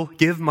will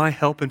give my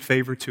help and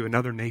favor to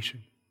another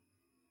nation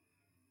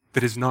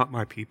that is not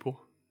my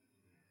people.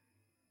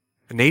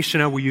 A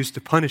nation I will use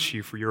to punish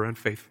you for your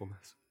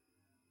unfaithfulness.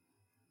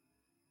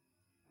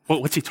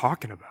 Well, what's he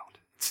talking about?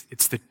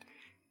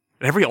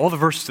 All the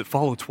verses that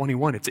follow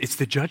 21, it's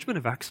the judgment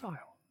of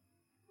exile.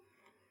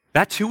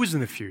 That too is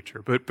in the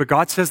future, but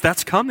God says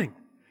that's coming.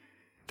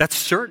 That's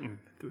certain.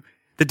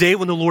 The day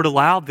when the Lord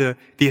allowed the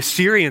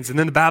Assyrians and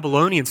then the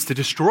Babylonians to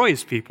destroy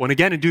His people. And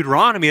again, in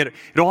Deuteronomy, it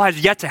all has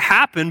yet to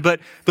happen, but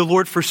the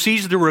Lord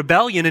foresees the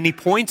rebellion and He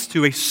points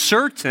to a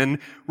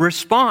certain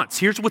response.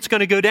 Here's what's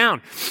going to go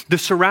down. The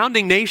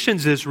surrounding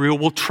nations, Israel,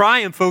 will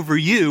triumph over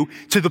you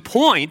to the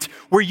point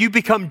where you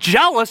become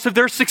jealous of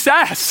their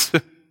success.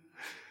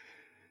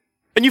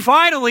 And you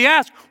finally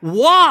ask,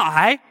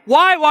 why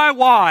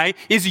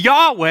is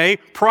Yahweh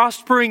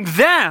prospering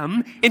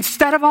them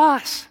instead of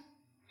us?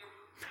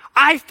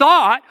 I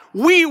thought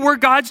we were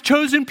God's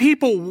chosen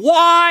people.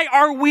 Why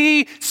are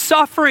we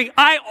suffering?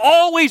 I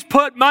always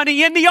put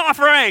money in the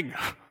offering.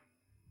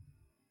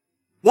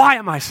 Why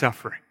am I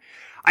suffering?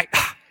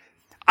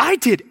 I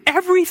did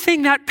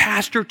everything that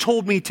pastor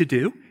told me to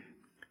do.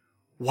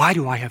 Why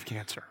do I have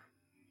cancer?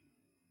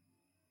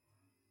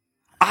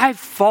 I've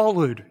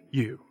followed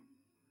you.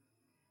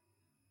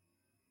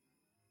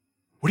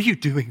 What are you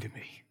doing to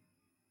me?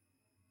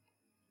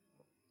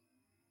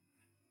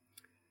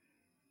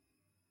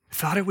 I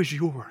thought I was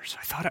yours.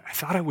 I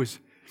thought I was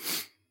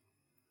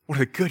one of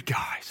the good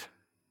guys.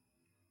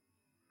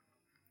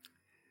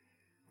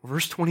 Well,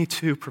 verse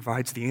 22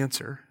 provides the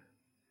answer.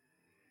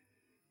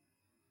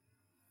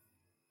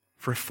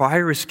 For a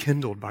fire is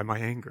kindled by my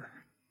anger,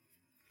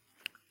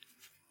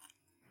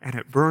 and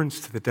it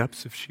burns to the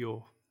depths of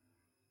Sheol,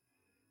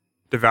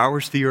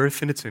 devours the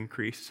earth in its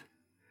increase,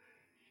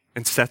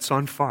 and sets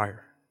on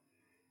fire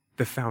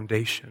the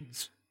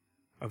foundations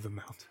of the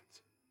mountains.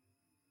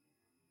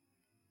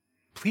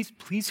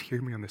 Please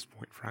hear me on this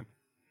point, friend.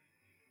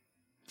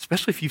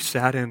 Especially if you've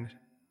sat in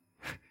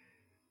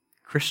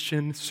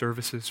Christian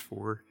services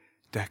for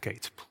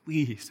decades.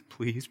 Please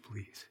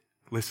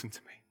listen to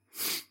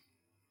me.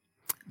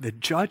 The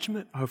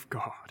judgment of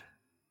God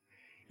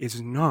is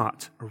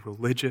not a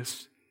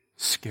religious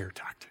scare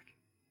tactic.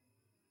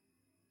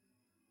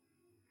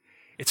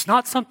 It's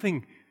not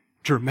something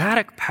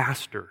dramatic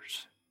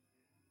pastors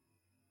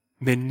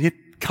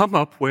come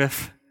up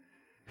with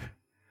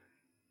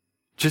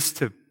just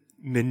to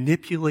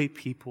manipulate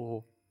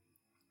people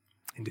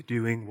into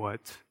doing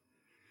what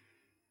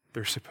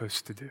they're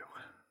supposed to do.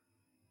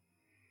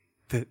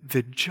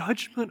 The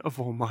judgment of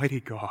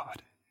Almighty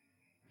God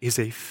is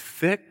a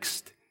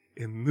fixed,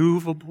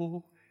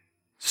 immovable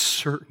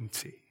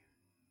certainty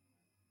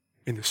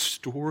in the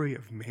story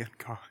of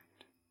mankind.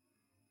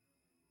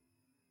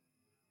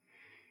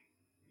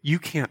 You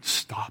can't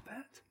stop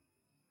it.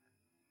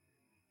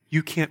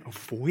 You can't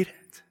avoid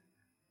it.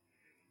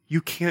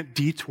 You can't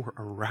detour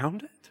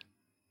around it.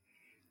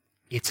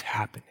 It's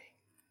happening.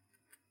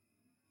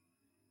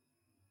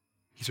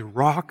 He's a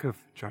rock of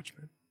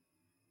judgment.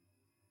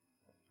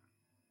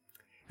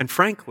 And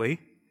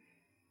frankly,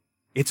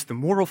 it's the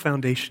moral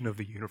foundation of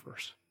the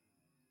universe.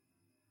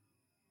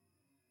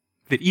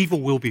 That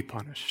evil will be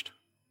punished.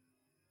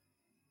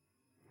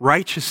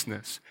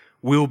 Righteousness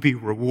will be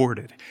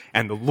rewarded,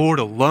 and the Lord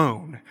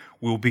alone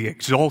will be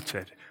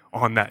exalted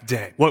on that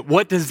day.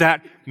 What does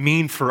that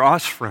mean for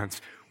us,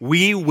 friends?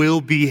 We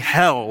will be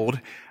held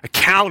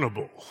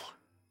accountable.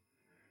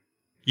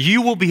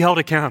 You will be held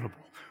accountable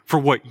for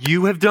what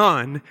you have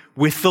done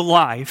with the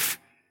life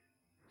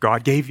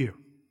God gave you.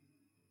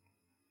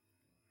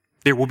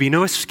 There will be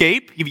no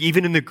escape,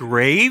 even in the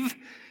grave,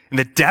 in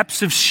the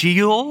depths of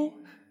Sheol,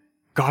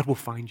 God will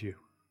find you.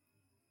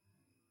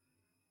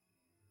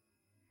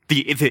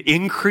 The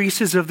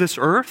increases of this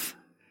earth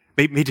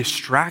may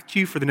distract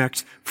you for the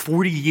next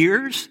 40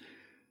 years,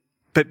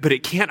 but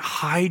it can't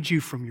hide you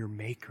from your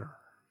Maker.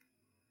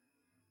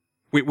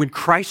 When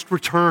Christ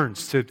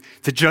returns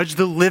to judge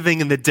the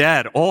living and the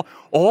dead,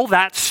 all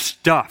that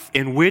stuff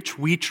in which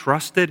we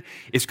trusted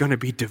is going to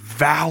be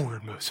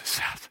devoured, Moses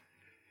said.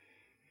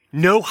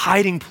 No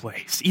hiding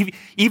place.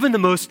 Even the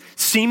most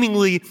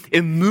seemingly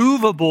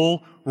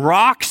immovable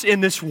rocks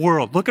in this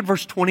world. Look at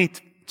verse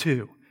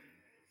 22.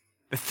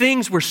 The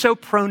things we're so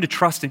prone to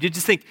trust in. You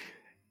just think,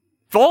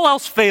 if all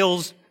else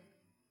fails,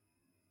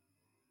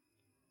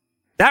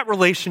 that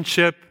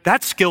relationship,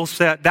 that skill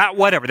set, that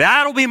whatever,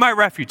 that'll be my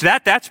refuge.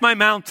 That's my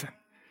mountain.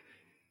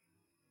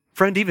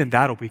 Friend, even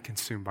that'll be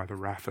consumed by the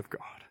wrath of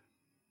God.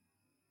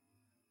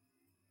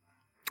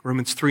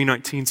 Romans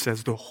 3:19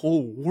 says the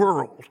whole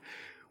world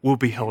will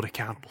be held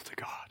accountable to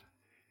God.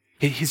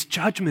 His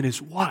judgment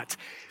is what?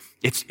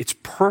 It's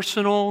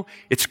personal,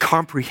 it's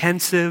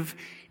comprehensive,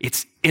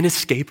 it's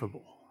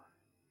inescapable.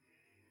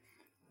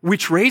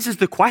 Which raises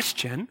the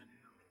question,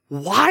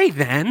 why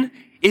then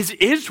is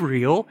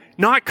Israel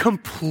not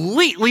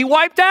completely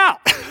wiped out?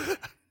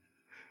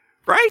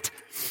 Right?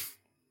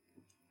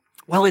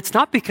 Well, it's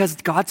not because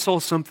God saw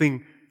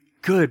something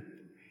good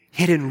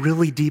hidden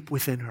really deep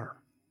within her.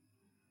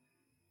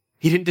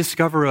 He didn't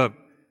discover a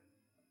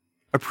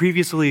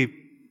previously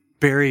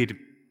buried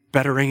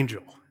better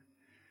angel.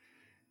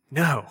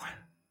 No.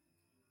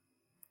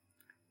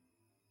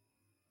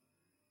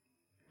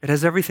 It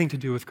has everything to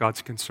do with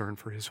God's concern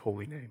for his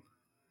holy name.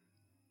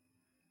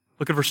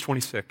 Look at verse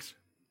 26.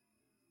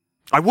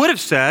 I would have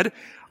said,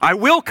 I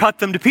will cut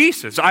them to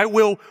pieces. I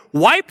will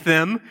wipe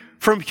them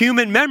from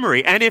human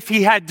memory. And if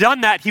he had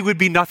done that, he would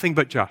be nothing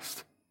but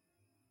just.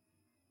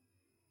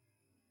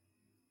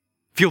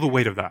 Feel the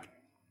weight of that.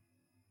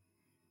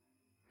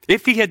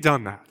 If he had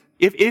done that,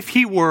 if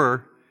he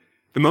were,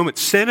 the moment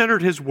sin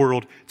entered his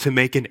world, to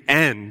make an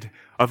end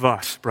of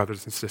us,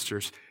 brothers and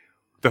sisters,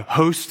 the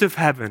host of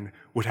heaven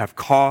would have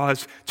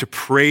cause to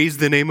praise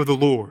the name of the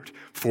Lord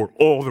for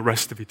all the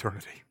rest of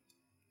eternity.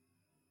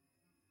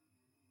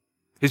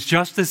 His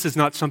justice is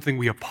not something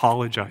we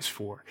apologize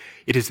for.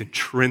 It is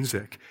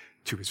intrinsic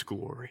to his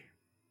glory.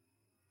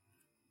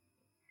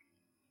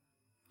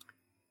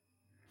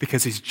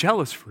 Because he's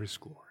jealous for his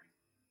glory.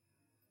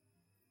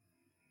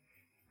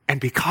 And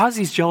because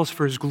he's jealous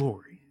for his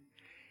glory,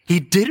 he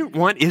didn't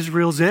want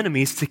Israel's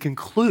enemies to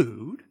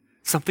conclude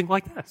something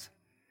like this.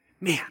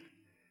 Man,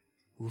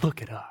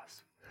 look at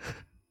us.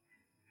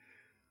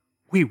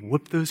 We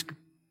whoop those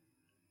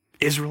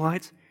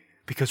Israelites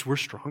because we're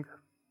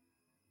stronger.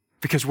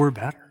 Because we're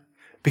better.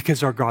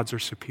 Because our gods are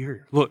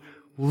superior.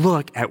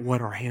 Look at what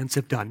our hands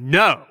have done.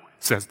 No,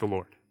 says the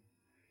Lord.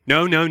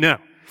 No.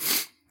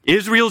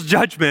 Israel's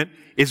judgment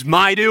is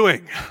my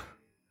doing.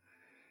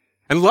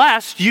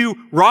 Unless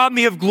you rob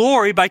me of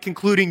glory by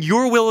concluding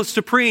your will is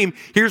supreme,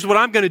 here's what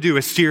I'm going to do,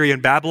 Assyria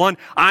and Babylon.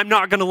 I'm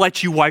not going to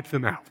let you wipe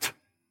them out.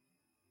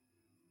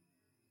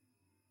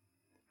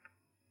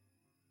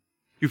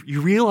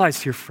 You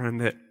realize here,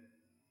 friend, that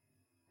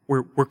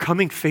we're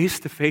coming face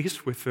to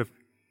face with the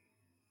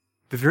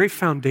very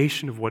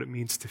foundation of what it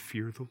means to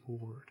fear the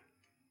Lord.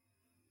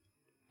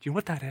 Do you know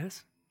what that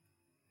is?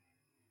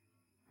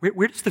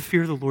 Where does the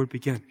fear of the Lord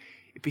begin?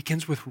 It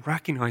begins with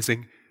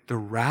recognizing the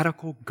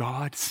radical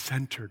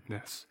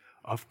God-centeredness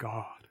of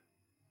God.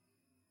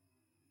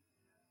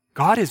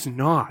 God is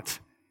not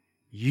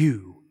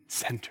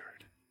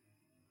you-centered.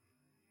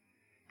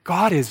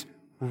 God is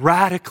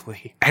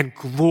radically and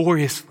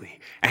gloriously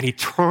and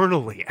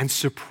eternally and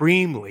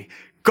supremely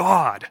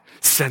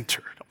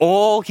God-centered.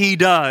 All he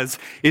does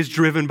is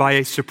driven by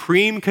a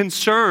supreme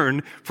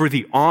concern for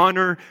the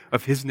honor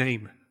of his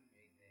name.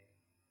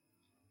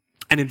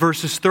 And in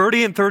verses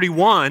 30 and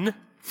 31,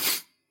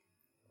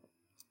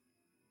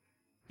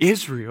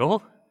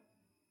 Israel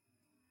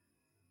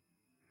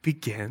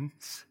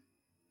begins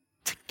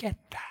to get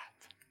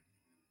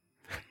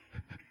that.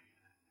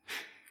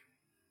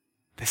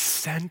 The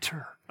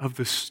center of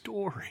the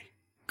story,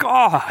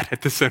 God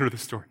at the center of the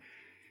story,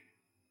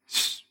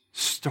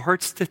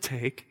 starts to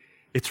take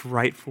its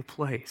rightful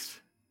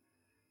place.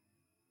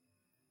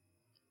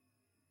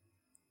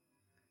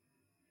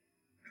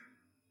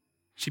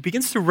 She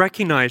begins to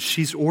recognize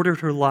she's ordered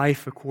her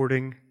life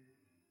according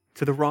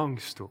to the wrong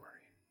story.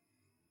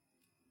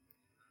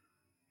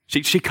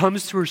 She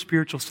comes to her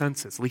spiritual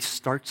senses, at least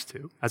starts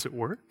to, as it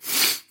were.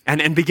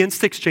 and begins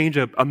to exchange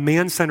a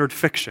man-centered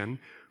fiction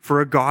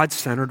for a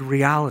God-centered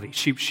reality.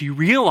 She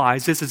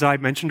realizes, as I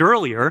mentioned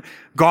earlier,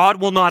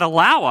 God will not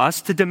allow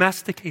us to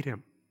domesticate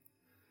him,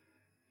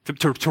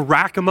 to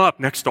rack him up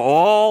next to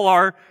all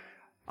our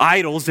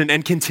idols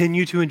and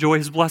continue to enjoy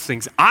his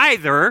blessings.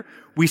 Either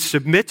we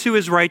submit to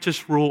his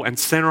righteous rule and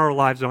center our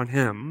lives on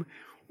him,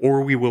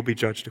 or we will be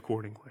judged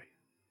accordingly.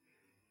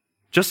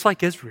 Just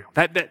like Israel.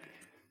 That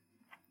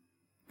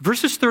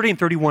verses 30 and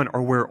 31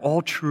 are where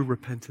all true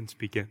repentance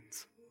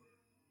begins.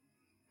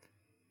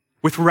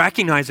 With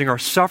recognizing our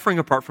suffering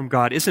apart from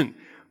God isn't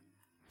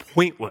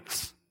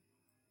pointless.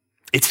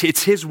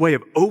 It's his way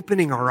of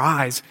opening our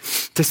eyes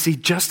to see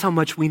just how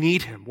much we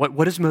need him.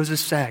 What does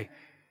Moses say?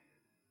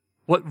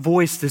 What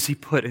voice does he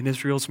put in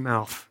Israel's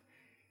mouth?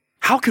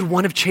 How could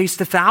one have chased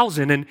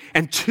 1,000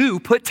 and two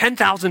put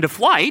 10,000 to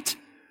flight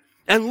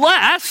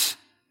unless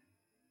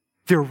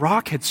their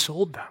rock had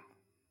sold them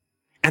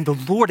and the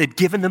Lord had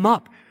given them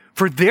up?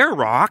 For their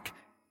rock,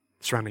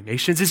 surrounding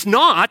nations, is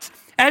not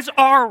as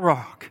our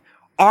rock.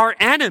 Our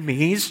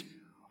enemies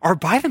are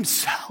by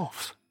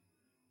themselves.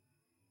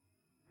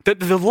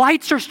 The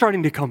lights are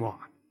starting to come on.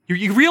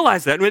 You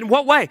realize that. In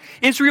what way?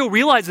 Israel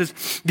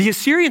realizes the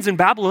Assyrians and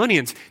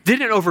Babylonians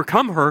didn't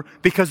overcome her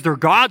because their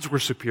gods were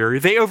superior.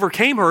 They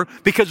overcame her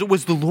because it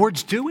was the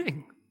Lord's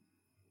doing.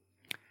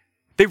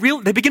 They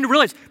begin to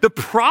realize the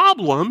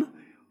problem,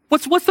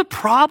 what's the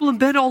problem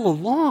been all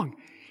along?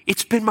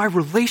 It's been my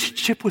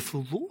relationship with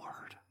the Lord.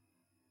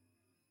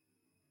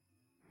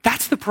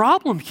 That's the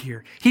problem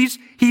here.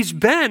 He's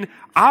been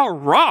our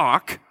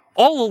rock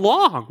all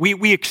along.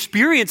 We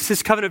experienced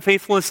his covenant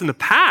faithfulness in the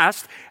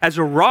past as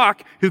a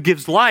rock who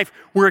gives life.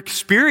 We're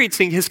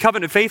experiencing his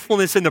covenant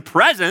faithfulness in the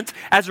present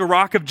as a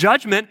rock of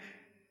judgment.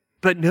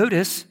 But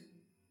notice,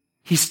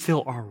 he's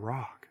still our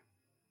rock.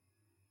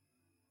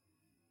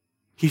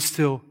 He's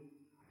still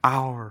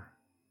our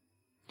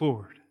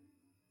Lord.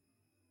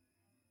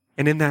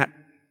 And in that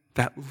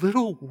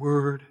little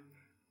word,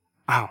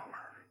 our,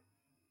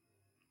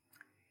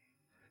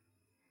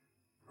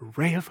 a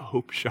ray of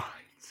hope shines.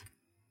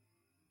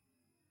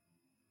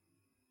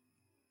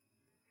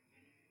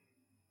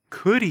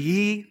 Could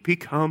he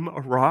become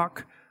a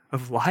rock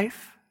of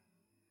life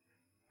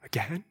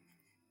again?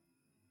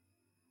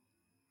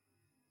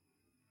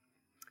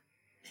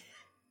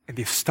 And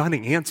the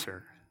stunning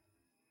answer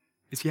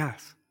is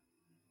yes.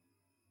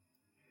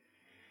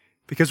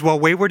 Because while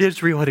wayward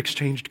Israel had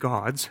exchanged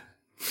gods,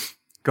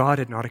 God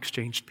had not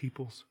exchanged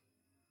peoples.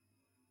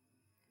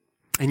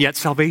 And yet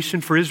salvation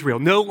for Israel,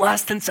 no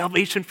less than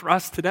salvation for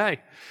us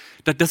today,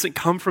 that doesn't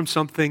come from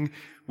something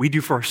we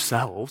do for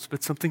ourselves,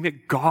 but something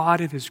that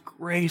God in his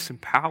grace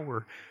and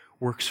power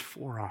works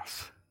for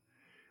us.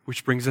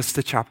 Which brings us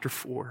to chapter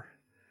 4.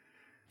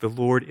 The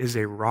Lord is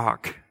a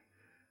rock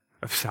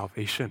of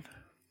salvation.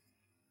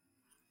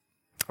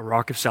 A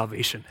rock of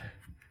salvation.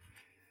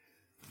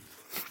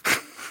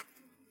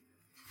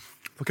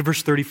 Look at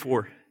verse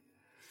 34.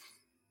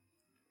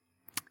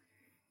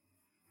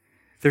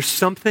 There's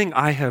something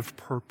I have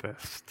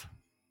purposed,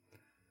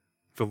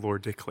 the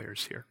Lord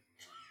declares here.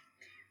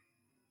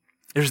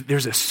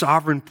 There's a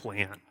sovereign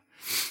plan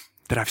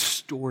that I've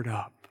stored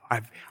up.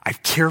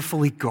 I've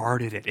carefully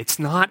guarded it. It's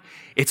not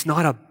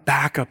a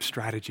backup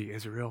strategy,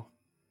 Israel.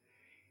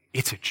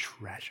 It's a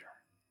treasure.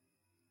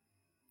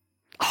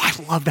 Oh,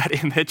 I love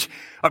that image.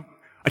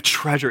 A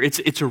treasure.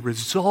 It's a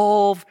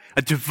resolve,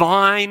 a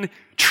divine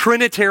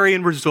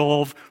Trinitarian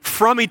resolve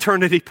from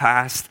eternity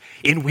past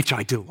in which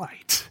I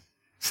delight,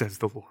 says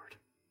the Lord.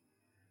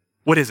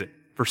 What is it?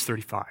 Verse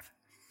 35.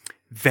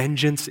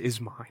 Vengeance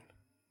is mine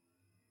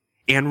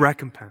and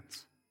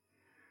recompense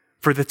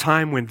for the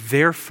time when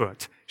their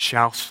foot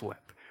shall slip.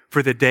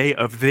 For the day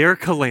of their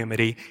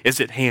calamity is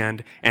at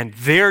hand, and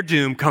their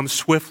doom comes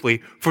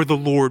swiftly, for the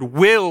Lord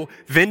will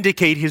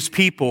vindicate his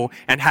people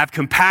and have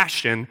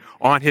compassion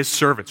on his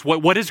servants.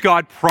 What is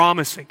God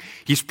promising?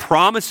 He's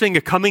promising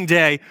a coming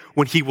day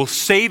when he will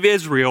save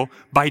Israel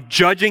by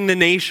judging the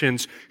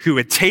nations who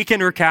had taken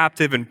her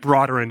captive and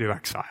brought her into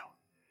exile.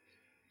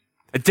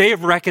 A day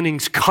of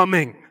reckoning's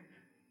coming,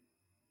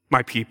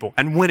 my people.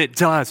 And when it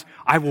does,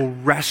 I will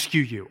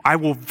rescue you. I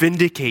will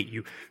vindicate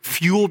you.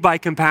 Fueled by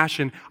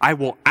compassion, I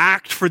will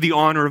act for the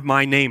honor of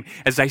my name.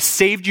 As I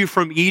saved you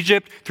from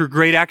Egypt through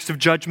great acts of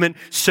judgment,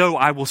 so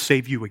I will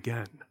save you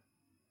again.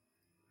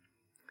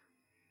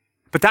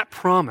 But that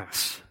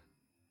promise,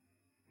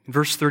 in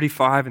verse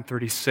 35 and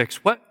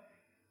 36, what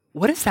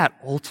does that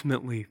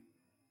ultimately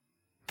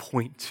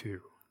point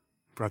to,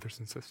 brothers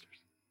and sisters?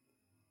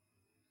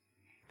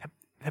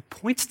 That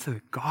points to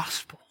the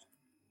gospel.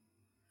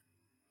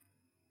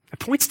 It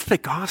points to the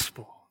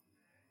gospel.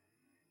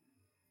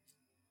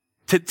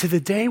 To the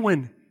day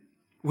when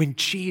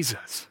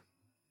Jesus,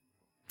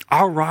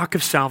 our rock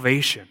of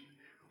salvation,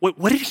 what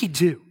did he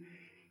do?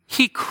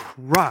 He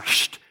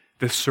crushed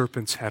the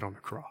serpent's head on the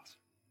cross.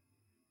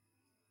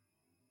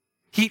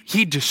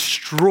 He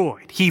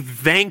destroyed, he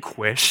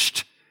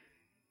vanquished,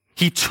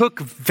 he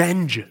took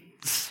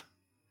vengeance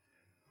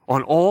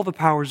on all the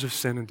powers of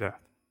sin and death.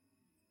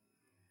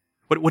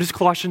 What does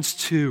Colossians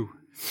 2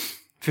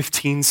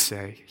 15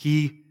 say,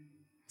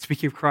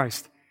 speaking of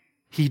Christ,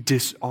 he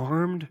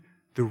disarmed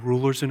the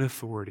rulers and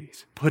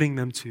authorities, putting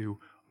them to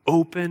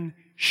open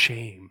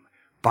shame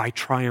by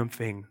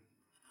triumphing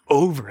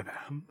over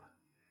them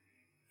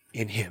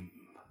in him.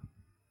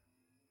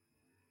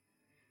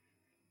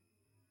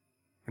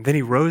 And then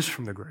he rose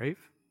from the grave,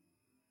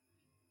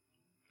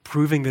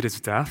 proving that his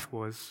death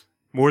was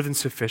more than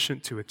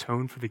sufficient to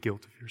atone for the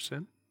guilt of your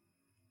sin,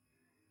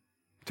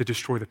 to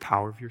destroy the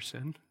power of your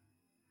sin,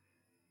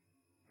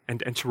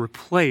 and to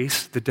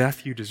replace the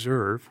death you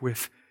deserve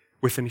with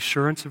an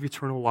assurance of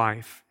eternal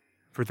life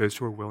for those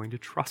who are willing to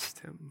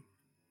trust him.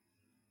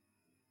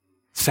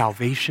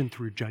 Salvation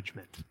through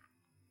judgment.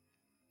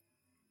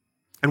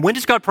 And when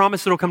does God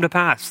promise it'll come to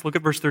pass? Look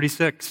at verse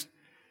 36.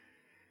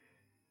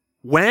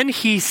 When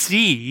he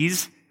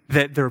sees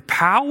that their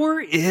power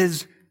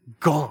is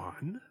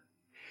gone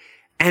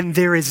and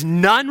there is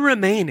none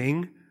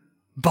remaining,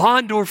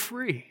 bond or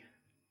free.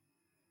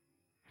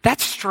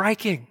 That's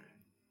striking.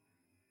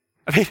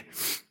 I mean,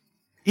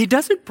 he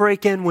doesn't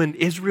break in when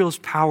Israel's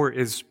power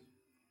is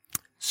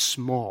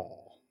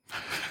small.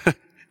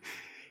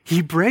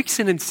 He breaks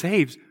in and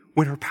saves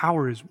when her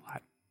power is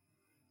what?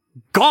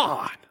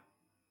 Gone.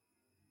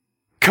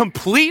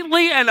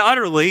 Completely and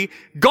utterly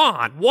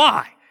gone.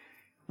 Why?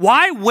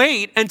 Why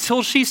wait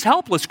until she's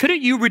helpless?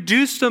 Couldn't you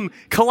reduce some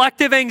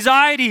collective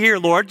anxiety here,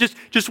 Lord?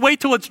 Just wait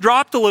till it's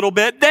dropped a little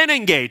bit, then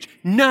engage.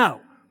 No.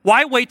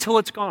 Why wait till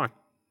it's gone?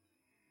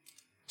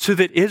 So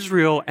that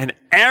Israel and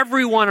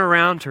everyone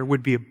around her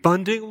would be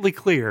abundantly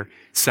clear,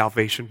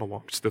 salvation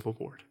belongs to the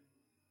Lord,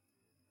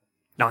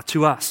 not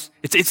to us.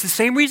 It's the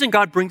same reason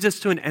God brings us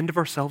to an end of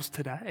ourselves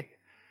today.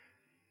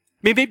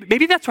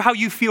 Maybe that's how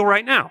you feel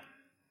right now.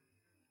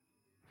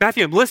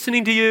 Matthew, I'm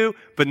listening to you,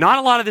 but not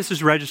a lot of this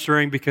is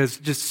registering because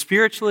just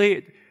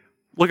spiritually,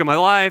 look at my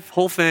life,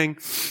 whole thing,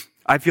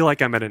 I feel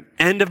like I'm at an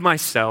end of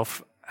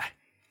myself.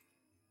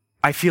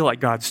 I feel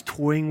like God's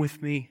toying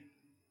with me.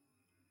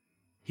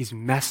 He's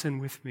messing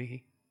with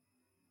me.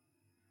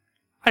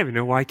 I don't even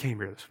know why I came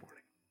here this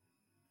morning.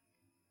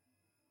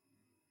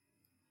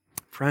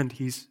 Friend,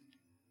 he's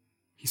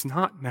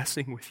not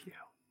messing with you.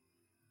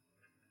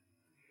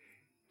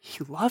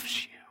 He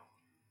loves you.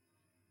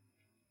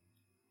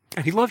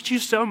 And he loves you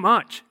so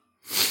much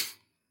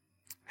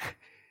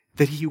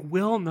that he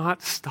will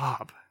not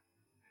stop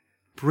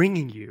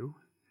bringing you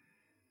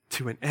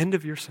to an end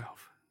of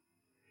yourself.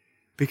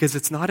 Because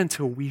it's not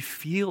until we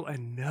feel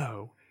and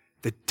know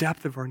the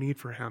depth of our need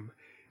for him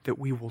that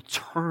we will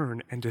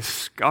turn and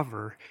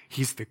discover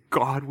he's the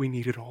God we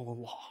needed all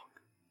along.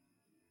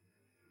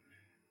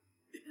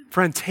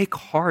 Friend, take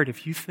heart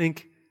if you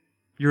think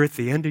you're at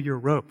the end of your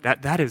rope.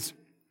 That is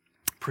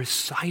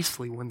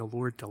precisely when the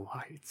Lord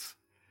delights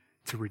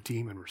to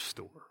redeem and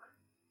restore.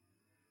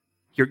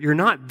 You're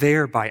not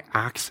there by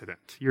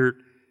accident. You're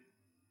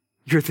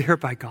there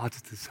by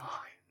God's design.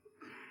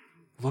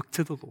 Look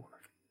to the Lord.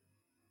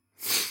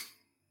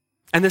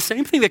 And the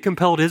same thing that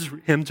compelled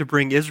him to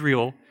bring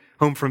Israel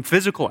home from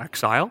physical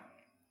exile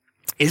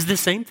is the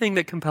same thing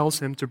that compels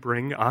him to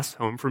bring us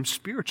home from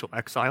spiritual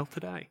exile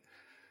today.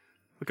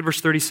 Look at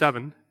verse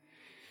 37.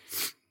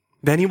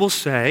 Then he will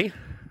say,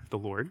 the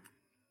Lord,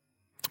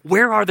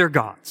 where are their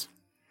gods?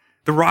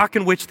 The rock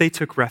in which they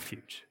took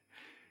refuge,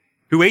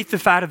 who ate the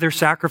fat of their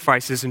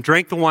sacrifices and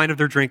drank the wine of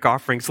their drink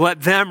offerings.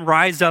 Let them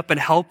rise up and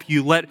help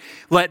you. Let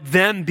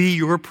them be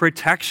your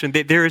protection.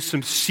 There is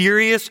some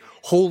serious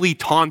holy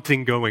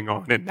taunting going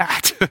on in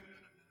that.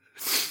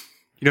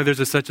 You know,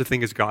 there's such a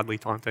thing as godly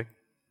taunting.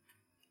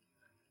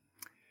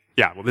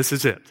 Yeah, well, this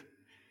is it.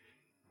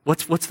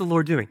 What's the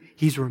Lord doing?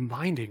 He's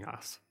reminding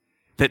us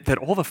that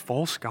all the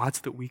false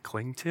gods that we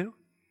cling to,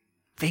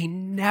 they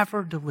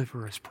never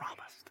deliver as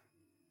promised.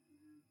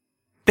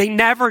 They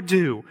never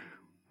do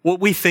what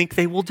we think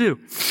they will do.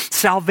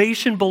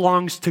 Salvation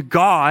belongs to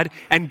God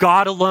and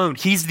God alone.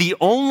 He's the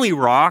only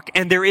rock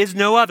and there is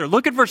no other.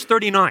 Look at verse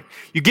 39.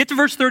 You get to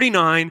verse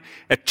 39,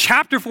 a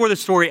chapter 4 of the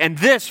story, and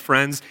this,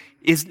 friends,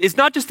 is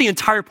not just the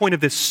entire point of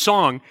this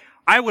song.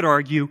 I would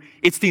argue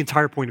it's the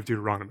entire point of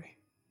Deuteronomy.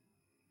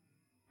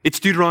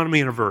 It's Deuteronomy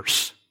in a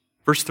verse.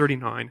 Verse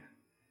 39.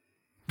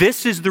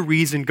 This is the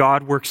reason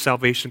God works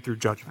salvation through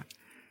judgment.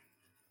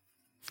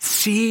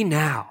 See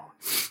now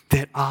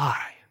that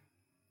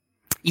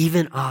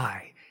even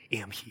I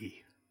am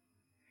he.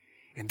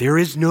 And there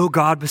is no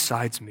God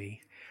besides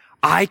me.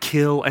 I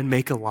kill and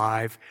make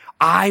alive.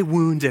 I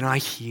wound and I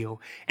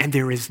heal. And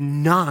there is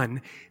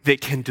none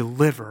that can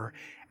deliver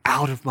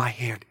out of my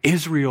hand.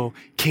 Israel,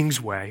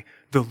 Kingsway,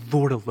 the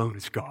Lord alone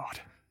is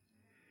God.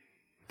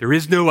 There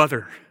is no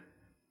other.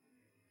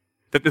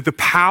 The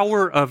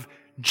power of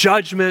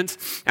judgment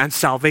and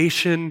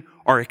salvation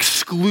are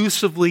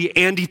exclusively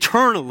and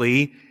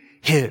eternally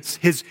his.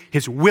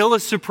 His will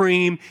is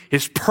supreme.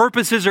 His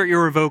purposes are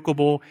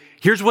irrevocable.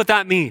 Here's what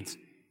that means.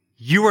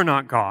 You are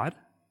not God,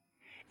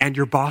 and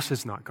your boss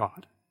is not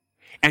God.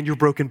 and your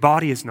broken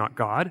body is not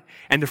God,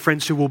 and the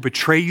friends who will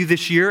betray you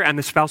this year, and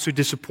the spouse who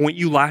disappoint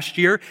you last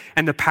year,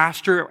 and the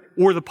pastor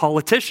or the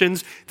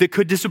politicians that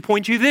could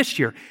disappoint you this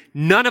year.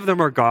 None of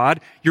them are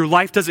God. Your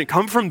life doesn't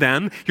come from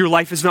them. Your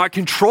life is not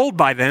controlled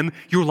by them.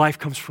 Your life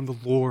comes from the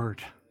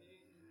Lord.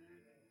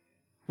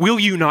 Will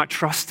you not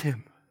trust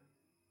him?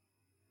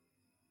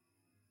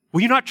 Will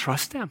you not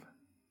trust him?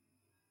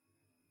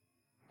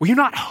 Will you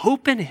not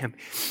hope in him?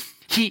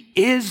 He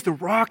is the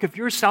rock of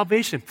your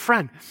salvation.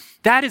 Friend,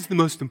 that is the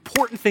most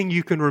important thing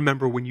you can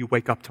remember when you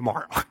wake up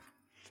tomorrow.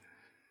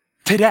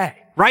 Today,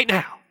 right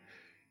now.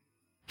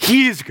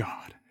 He is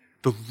God.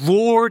 The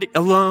Lord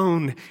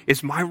alone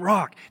is my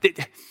rock.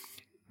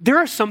 There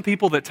are some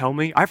people that tell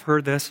me, I've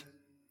heard this,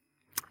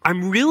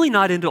 I'm really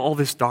not into all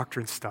this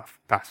doctrine stuff,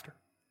 Pastor.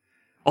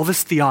 All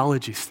this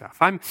theology stuff.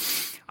 I'm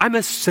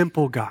a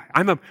simple guy.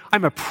 I'm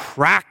a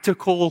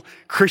practical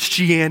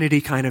Christianity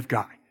kind of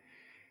guy.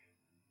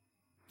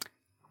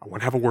 I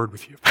want to have a word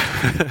with you.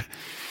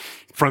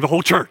 In front of the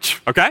whole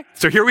church, okay?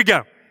 So here we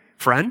go.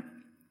 Friend,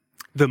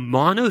 the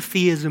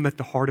monotheism at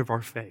the heart of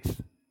our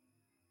faith,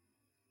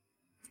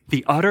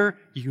 the utter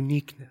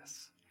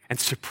uniqueness and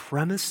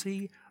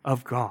supremacy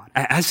of God,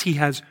 as he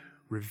has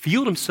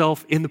revealed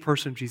himself in the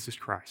person of Jesus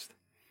Christ,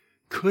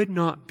 could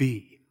not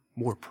be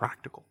more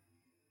practical.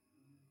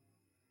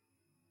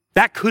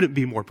 That couldn't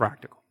be more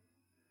practical.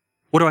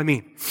 What do I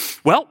mean?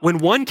 Well, when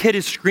one kid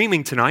is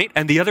screaming tonight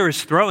and the other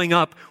is throwing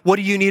up, what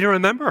do you need to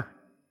remember?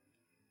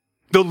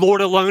 The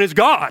Lord alone is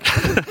God.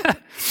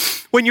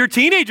 When your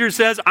teenager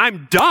says,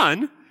 I'm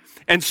done,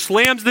 and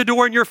slams the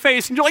door in your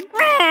face, and you're like,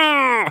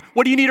 Argh!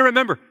 What do you need to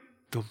remember?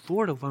 The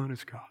Lord alone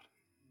is God.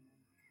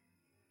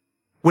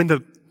 When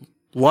the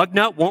lug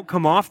nut won't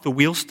come off the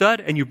wheel stud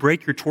and you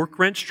break your torque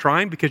wrench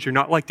trying because you're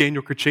not like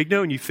Daniel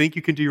Cachigno and you think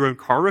you can do your own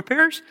car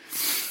repairs,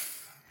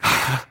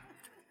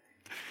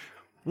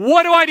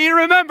 what do I need to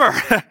remember?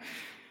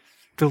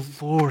 The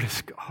Lord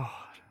is God.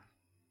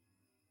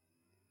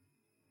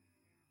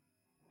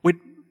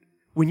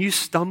 When you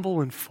stumble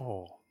and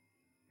fall,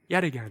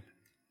 yet again,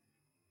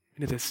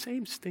 into the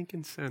same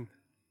stinking sin,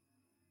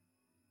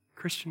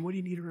 Christian, what do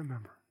you need to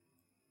remember?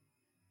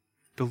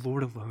 The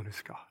Lord alone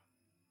is God.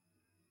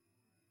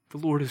 The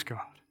Lord is God.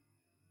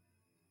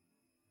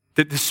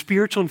 That the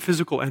spiritual and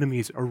physical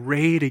enemies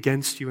arrayed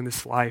against you in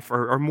this life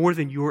are more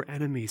than your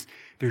enemies.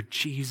 They're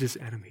Jesus'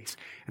 enemies.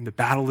 And the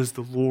battle is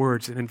the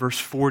Lord's. And in verse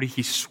 40,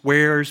 he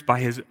swears by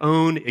his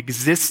own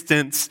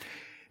existence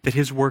that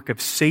his work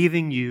of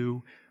saving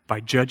you by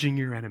judging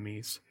your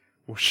enemies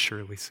will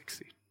surely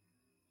succeed.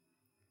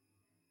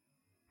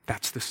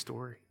 That's the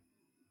story.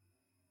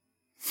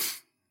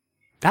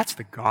 That's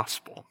the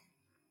gospel,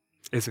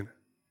 isn't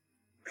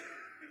it?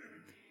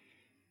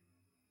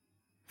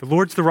 The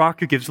Lord's the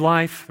rock who gives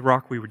life, the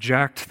rock we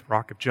reject, the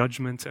rock of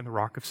judgment, and the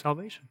rock of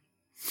salvation.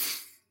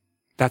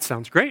 That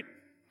sounds great.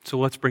 So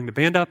let's bring the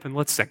band up and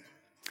let's sing.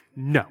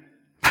 No.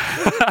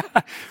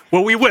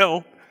 Well, we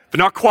will, but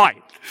not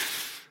quite.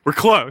 We're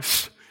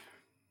close.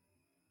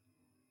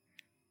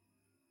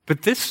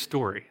 But this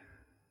story,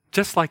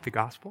 just like the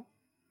gospel,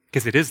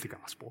 because it is the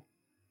gospel,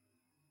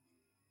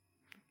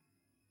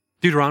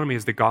 Deuteronomy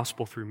is the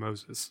gospel through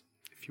Moses,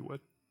 if you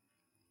would.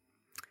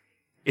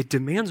 It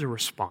demands a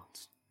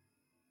response.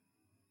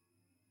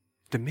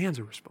 Demands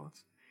a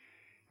response.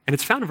 And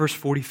it's found in verse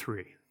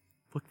 43.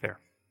 Look there.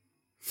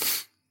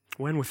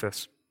 We'll end with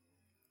this.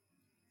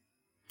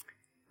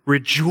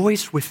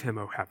 Rejoice with him,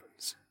 O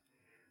heavens.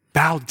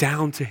 Bow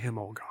down to him,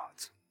 O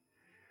gods.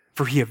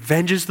 For he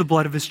avenges the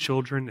blood of his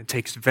children and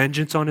takes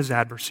vengeance on his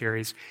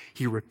adversaries.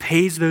 He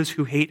repays those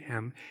who hate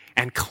him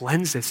and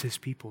cleanses his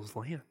people's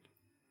land.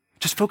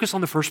 Just focus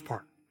on the first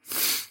part.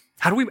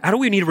 How do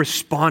we need to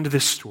respond to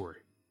this story?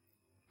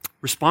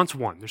 Response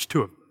one, there's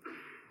two of them.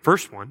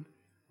 First one,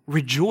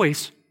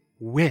 rejoice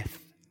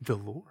with the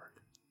Lord.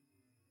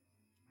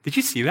 Did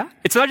you see that?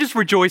 It's not just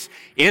rejoice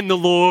in the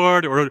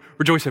Lord or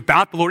rejoice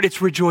about the Lord.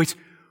 It's rejoice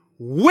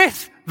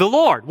with the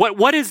Lord.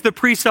 What is the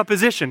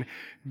presupposition?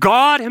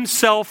 God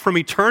himself from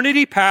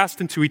eternity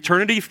past into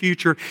eternity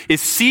future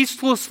is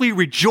ceaselessly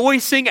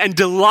rejoicing and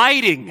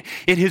delighting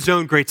in his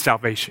own great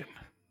salvation.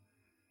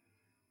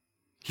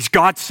 He's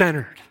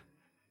God-centered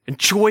and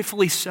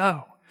joyfully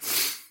so.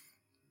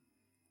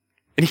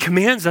 And he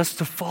commands us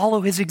to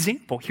follow his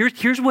example.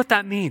 Here's what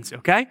that means,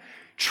 okay?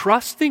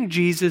 Trusting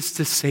Jesus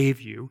to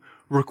save you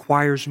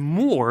requires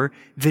more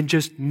than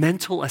just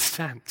mental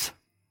assent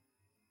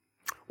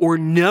or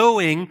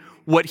knowing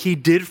what he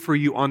did for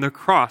you on the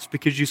cross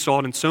because you saw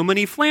it in so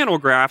many flannel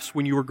graphs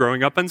when you were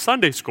growing up in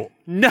Sunday school.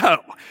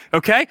 No,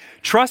 okay?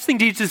 Trusting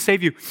Jesus to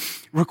save you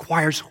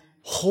requires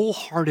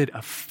wholehearted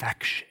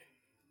affection,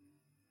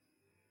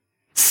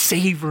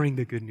 savoring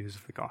the good news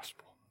of the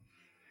gospel,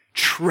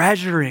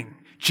 treasuring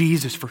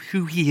Jesus for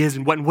who he is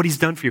and what he's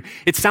done for you.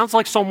 It sounds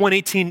like Psalm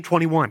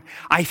 118:21.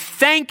 I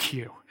thank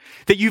you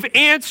that you've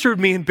answered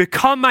me and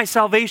become my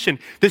salvation.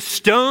 The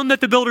stone that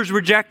the builders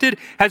rejected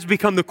has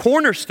become the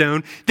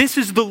cornerstone. This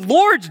is the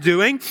Lord's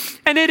doing,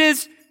 and it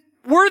is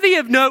worthy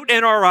of note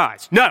in our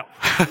eyes. No,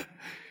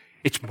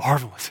 it's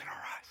marvelous in our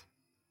eyes.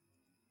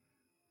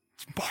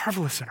 It's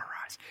marvelous in our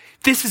eyes.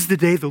 This is the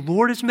day the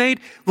Lord has made.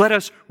 Let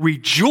us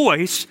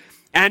rejoice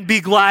and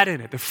be glad in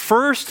it. The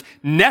first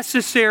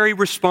necessary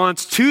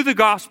response to the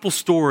gospel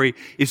story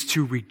is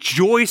to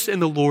rejoice in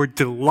the Lord,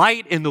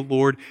 delight in the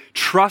Lord,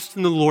 trust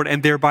in the Lord,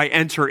 and thereby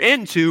enter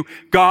into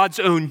God's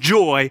own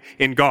joy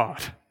in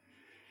God.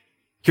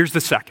 Here's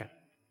the second,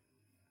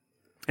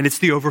 and it's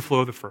the overflow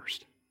of the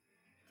first.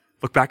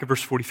 Look back at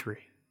verse 43.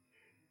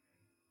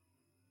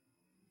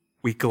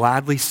 We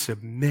gladly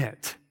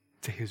submit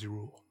to his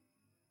rule.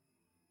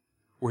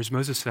 Whereas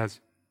Moses says,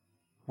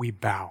 we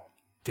bow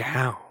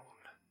down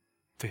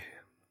to him.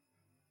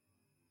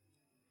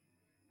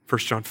 1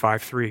 John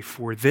 5:3,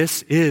 for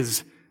this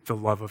is the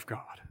love of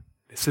God.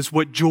 This is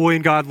what joy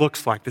in God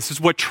looks like. This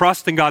is what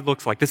trust in God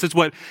looks like. This is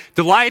what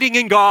delighting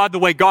in God, the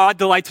way God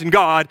delights in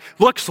God,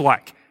 looks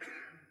like.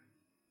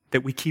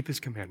 That we keep his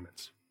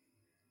commandments.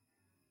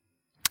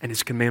 And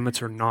his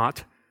commandments are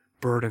not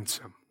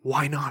burdensome.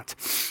 Why not?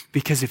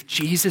 Because if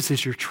Jesus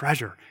is your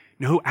treasure,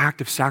 no act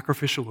of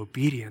sacrificial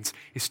obedience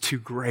is too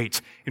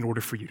great in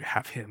order for you to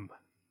have him.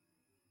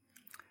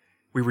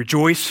 We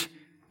rejoice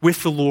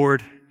with the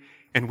Lord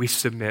and we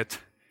submit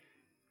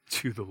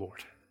to the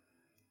Lord.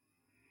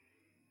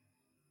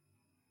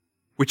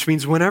 Which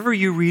means whenever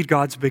you read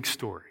God's big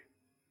story,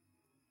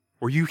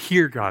 or you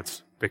hear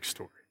God's big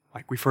story,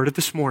 like we've heard it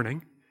this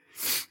morning,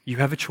 you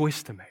have a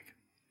choice to make.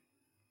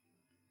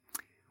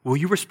 Will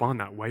you respond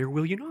that way or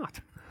will you not?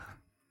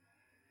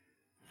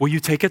 Will you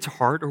take it to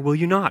heart or will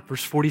you not?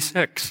 Verse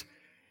 46,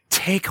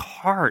 take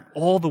heart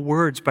all the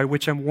words by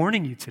which I'm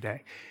warning you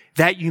today,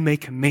 that you may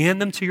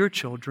command them to your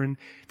children,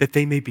 that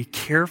they may be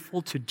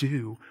careful to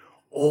do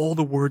all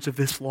the words of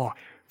this law.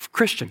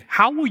 Christian,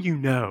 how will you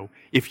know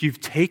if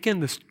you've taken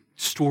the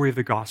story of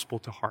the gospel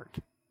to heart?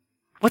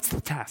 What's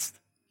the test?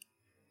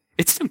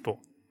 It's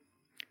simple.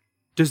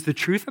 Does the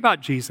truth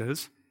about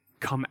Jesus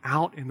come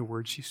out in the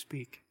words you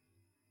speak?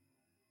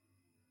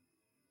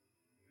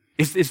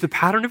 Is the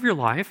pattern of your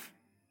life,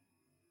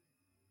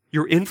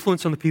 your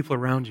influence on the people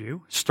around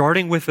you,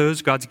 starting with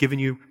those God's given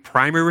you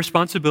primary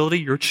responsibility,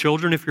 your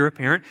children if you're a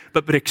parent,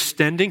 but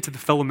extending to the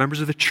fellow members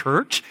of the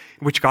church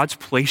in which God's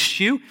placed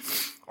you,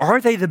 are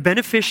they the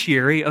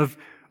beneficiary of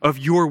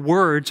your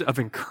words of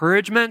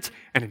encouragement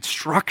and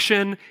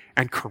instruction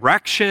and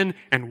correction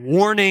and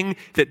warning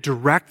that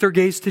direct their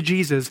gaze to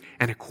Jesus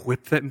and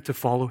equip them to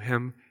follow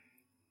him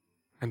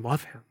and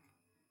love him?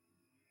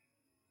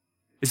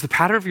 Is the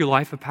pattern of your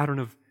life a pattern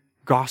of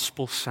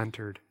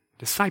gospel-centered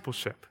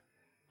discipleship,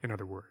 in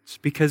other words?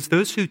 Because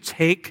those who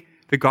take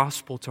the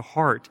gospel to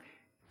heart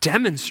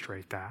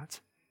demonstrate that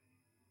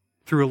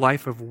through a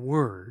life of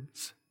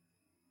words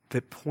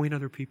that point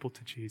other people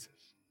to Jesus.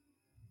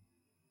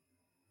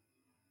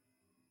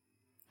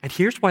 And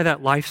here's why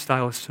that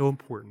lifestyle is so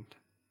important.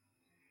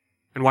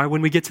 And why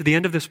when we get to the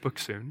end of this book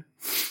soon,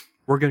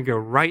 we're going to go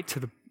right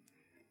to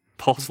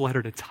Paul's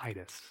letter to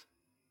Titus.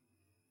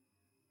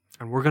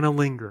 And we're going to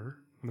linger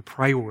on the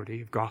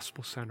priority of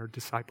gospel-centered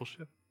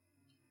discipleship.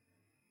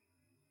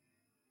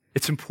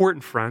 It's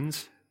important,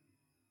 friends,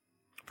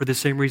 for the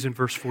same reason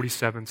verse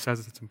 47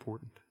 says it's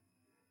important.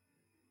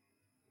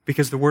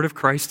 Because the word of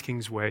Christ,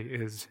 Kingsway,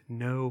 is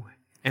no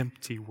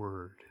empty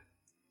word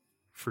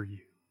for you.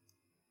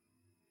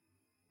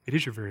 It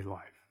is your very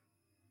life.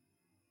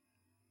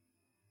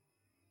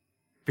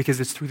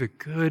 Because it's through the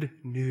good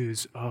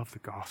news of the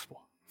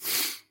gospel,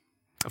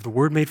 of the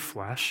Word made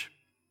flesh,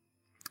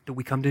 that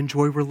we come to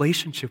enjoy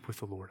relationship with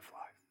the Lord of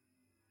life.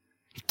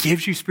 He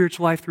gives you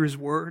spiritual life through his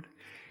Word.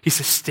 He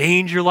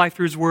sustains your life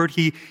through his Word.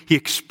 He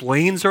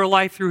explains our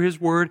life through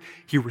his Word.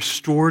 He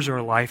restores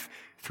our life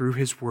through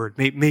his Word.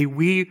 May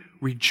we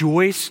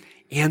rejoice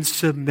and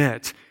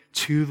submit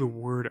to the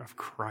Word of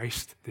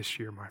Christ this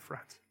year, my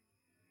friends.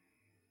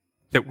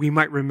 That we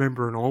might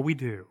remember in all we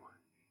do,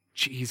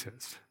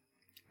 Jesus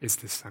is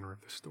the center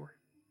of the story.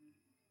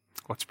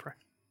 Let's pray.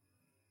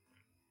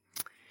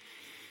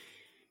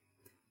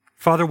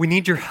 Father, we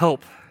need your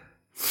help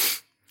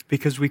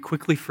because we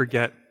quickly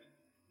forget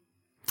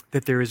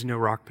that there is no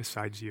rock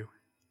besides you.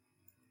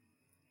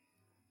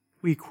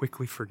 We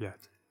quickly forget.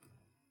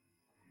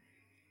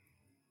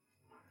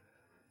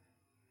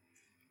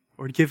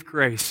 Lord, give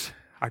grace,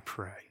 I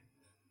pray,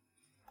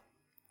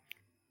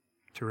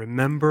 to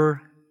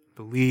remember,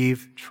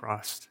 believe,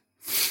 trust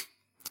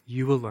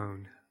you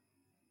alone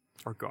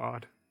are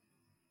God.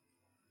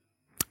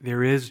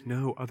 There is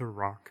no other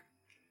rock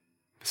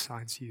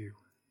besides you.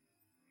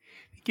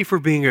 Thank you for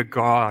being a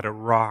God, a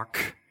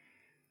rock,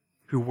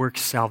 who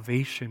works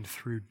salvation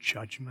through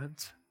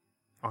judgment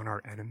on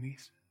our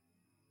enemies.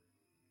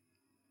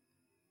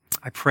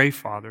 I pray,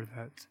 Father,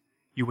 that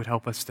you would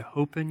help us to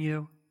hope in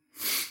you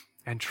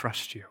and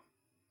trust you,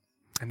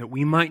 and that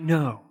we might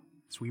know,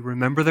 as we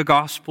remember the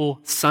gospel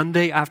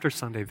Sunday after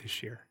Sunday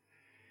this year,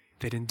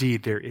 that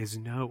indeed there is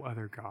no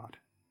other God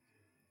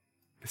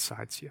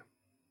besides you.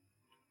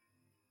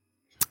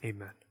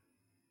 Amen.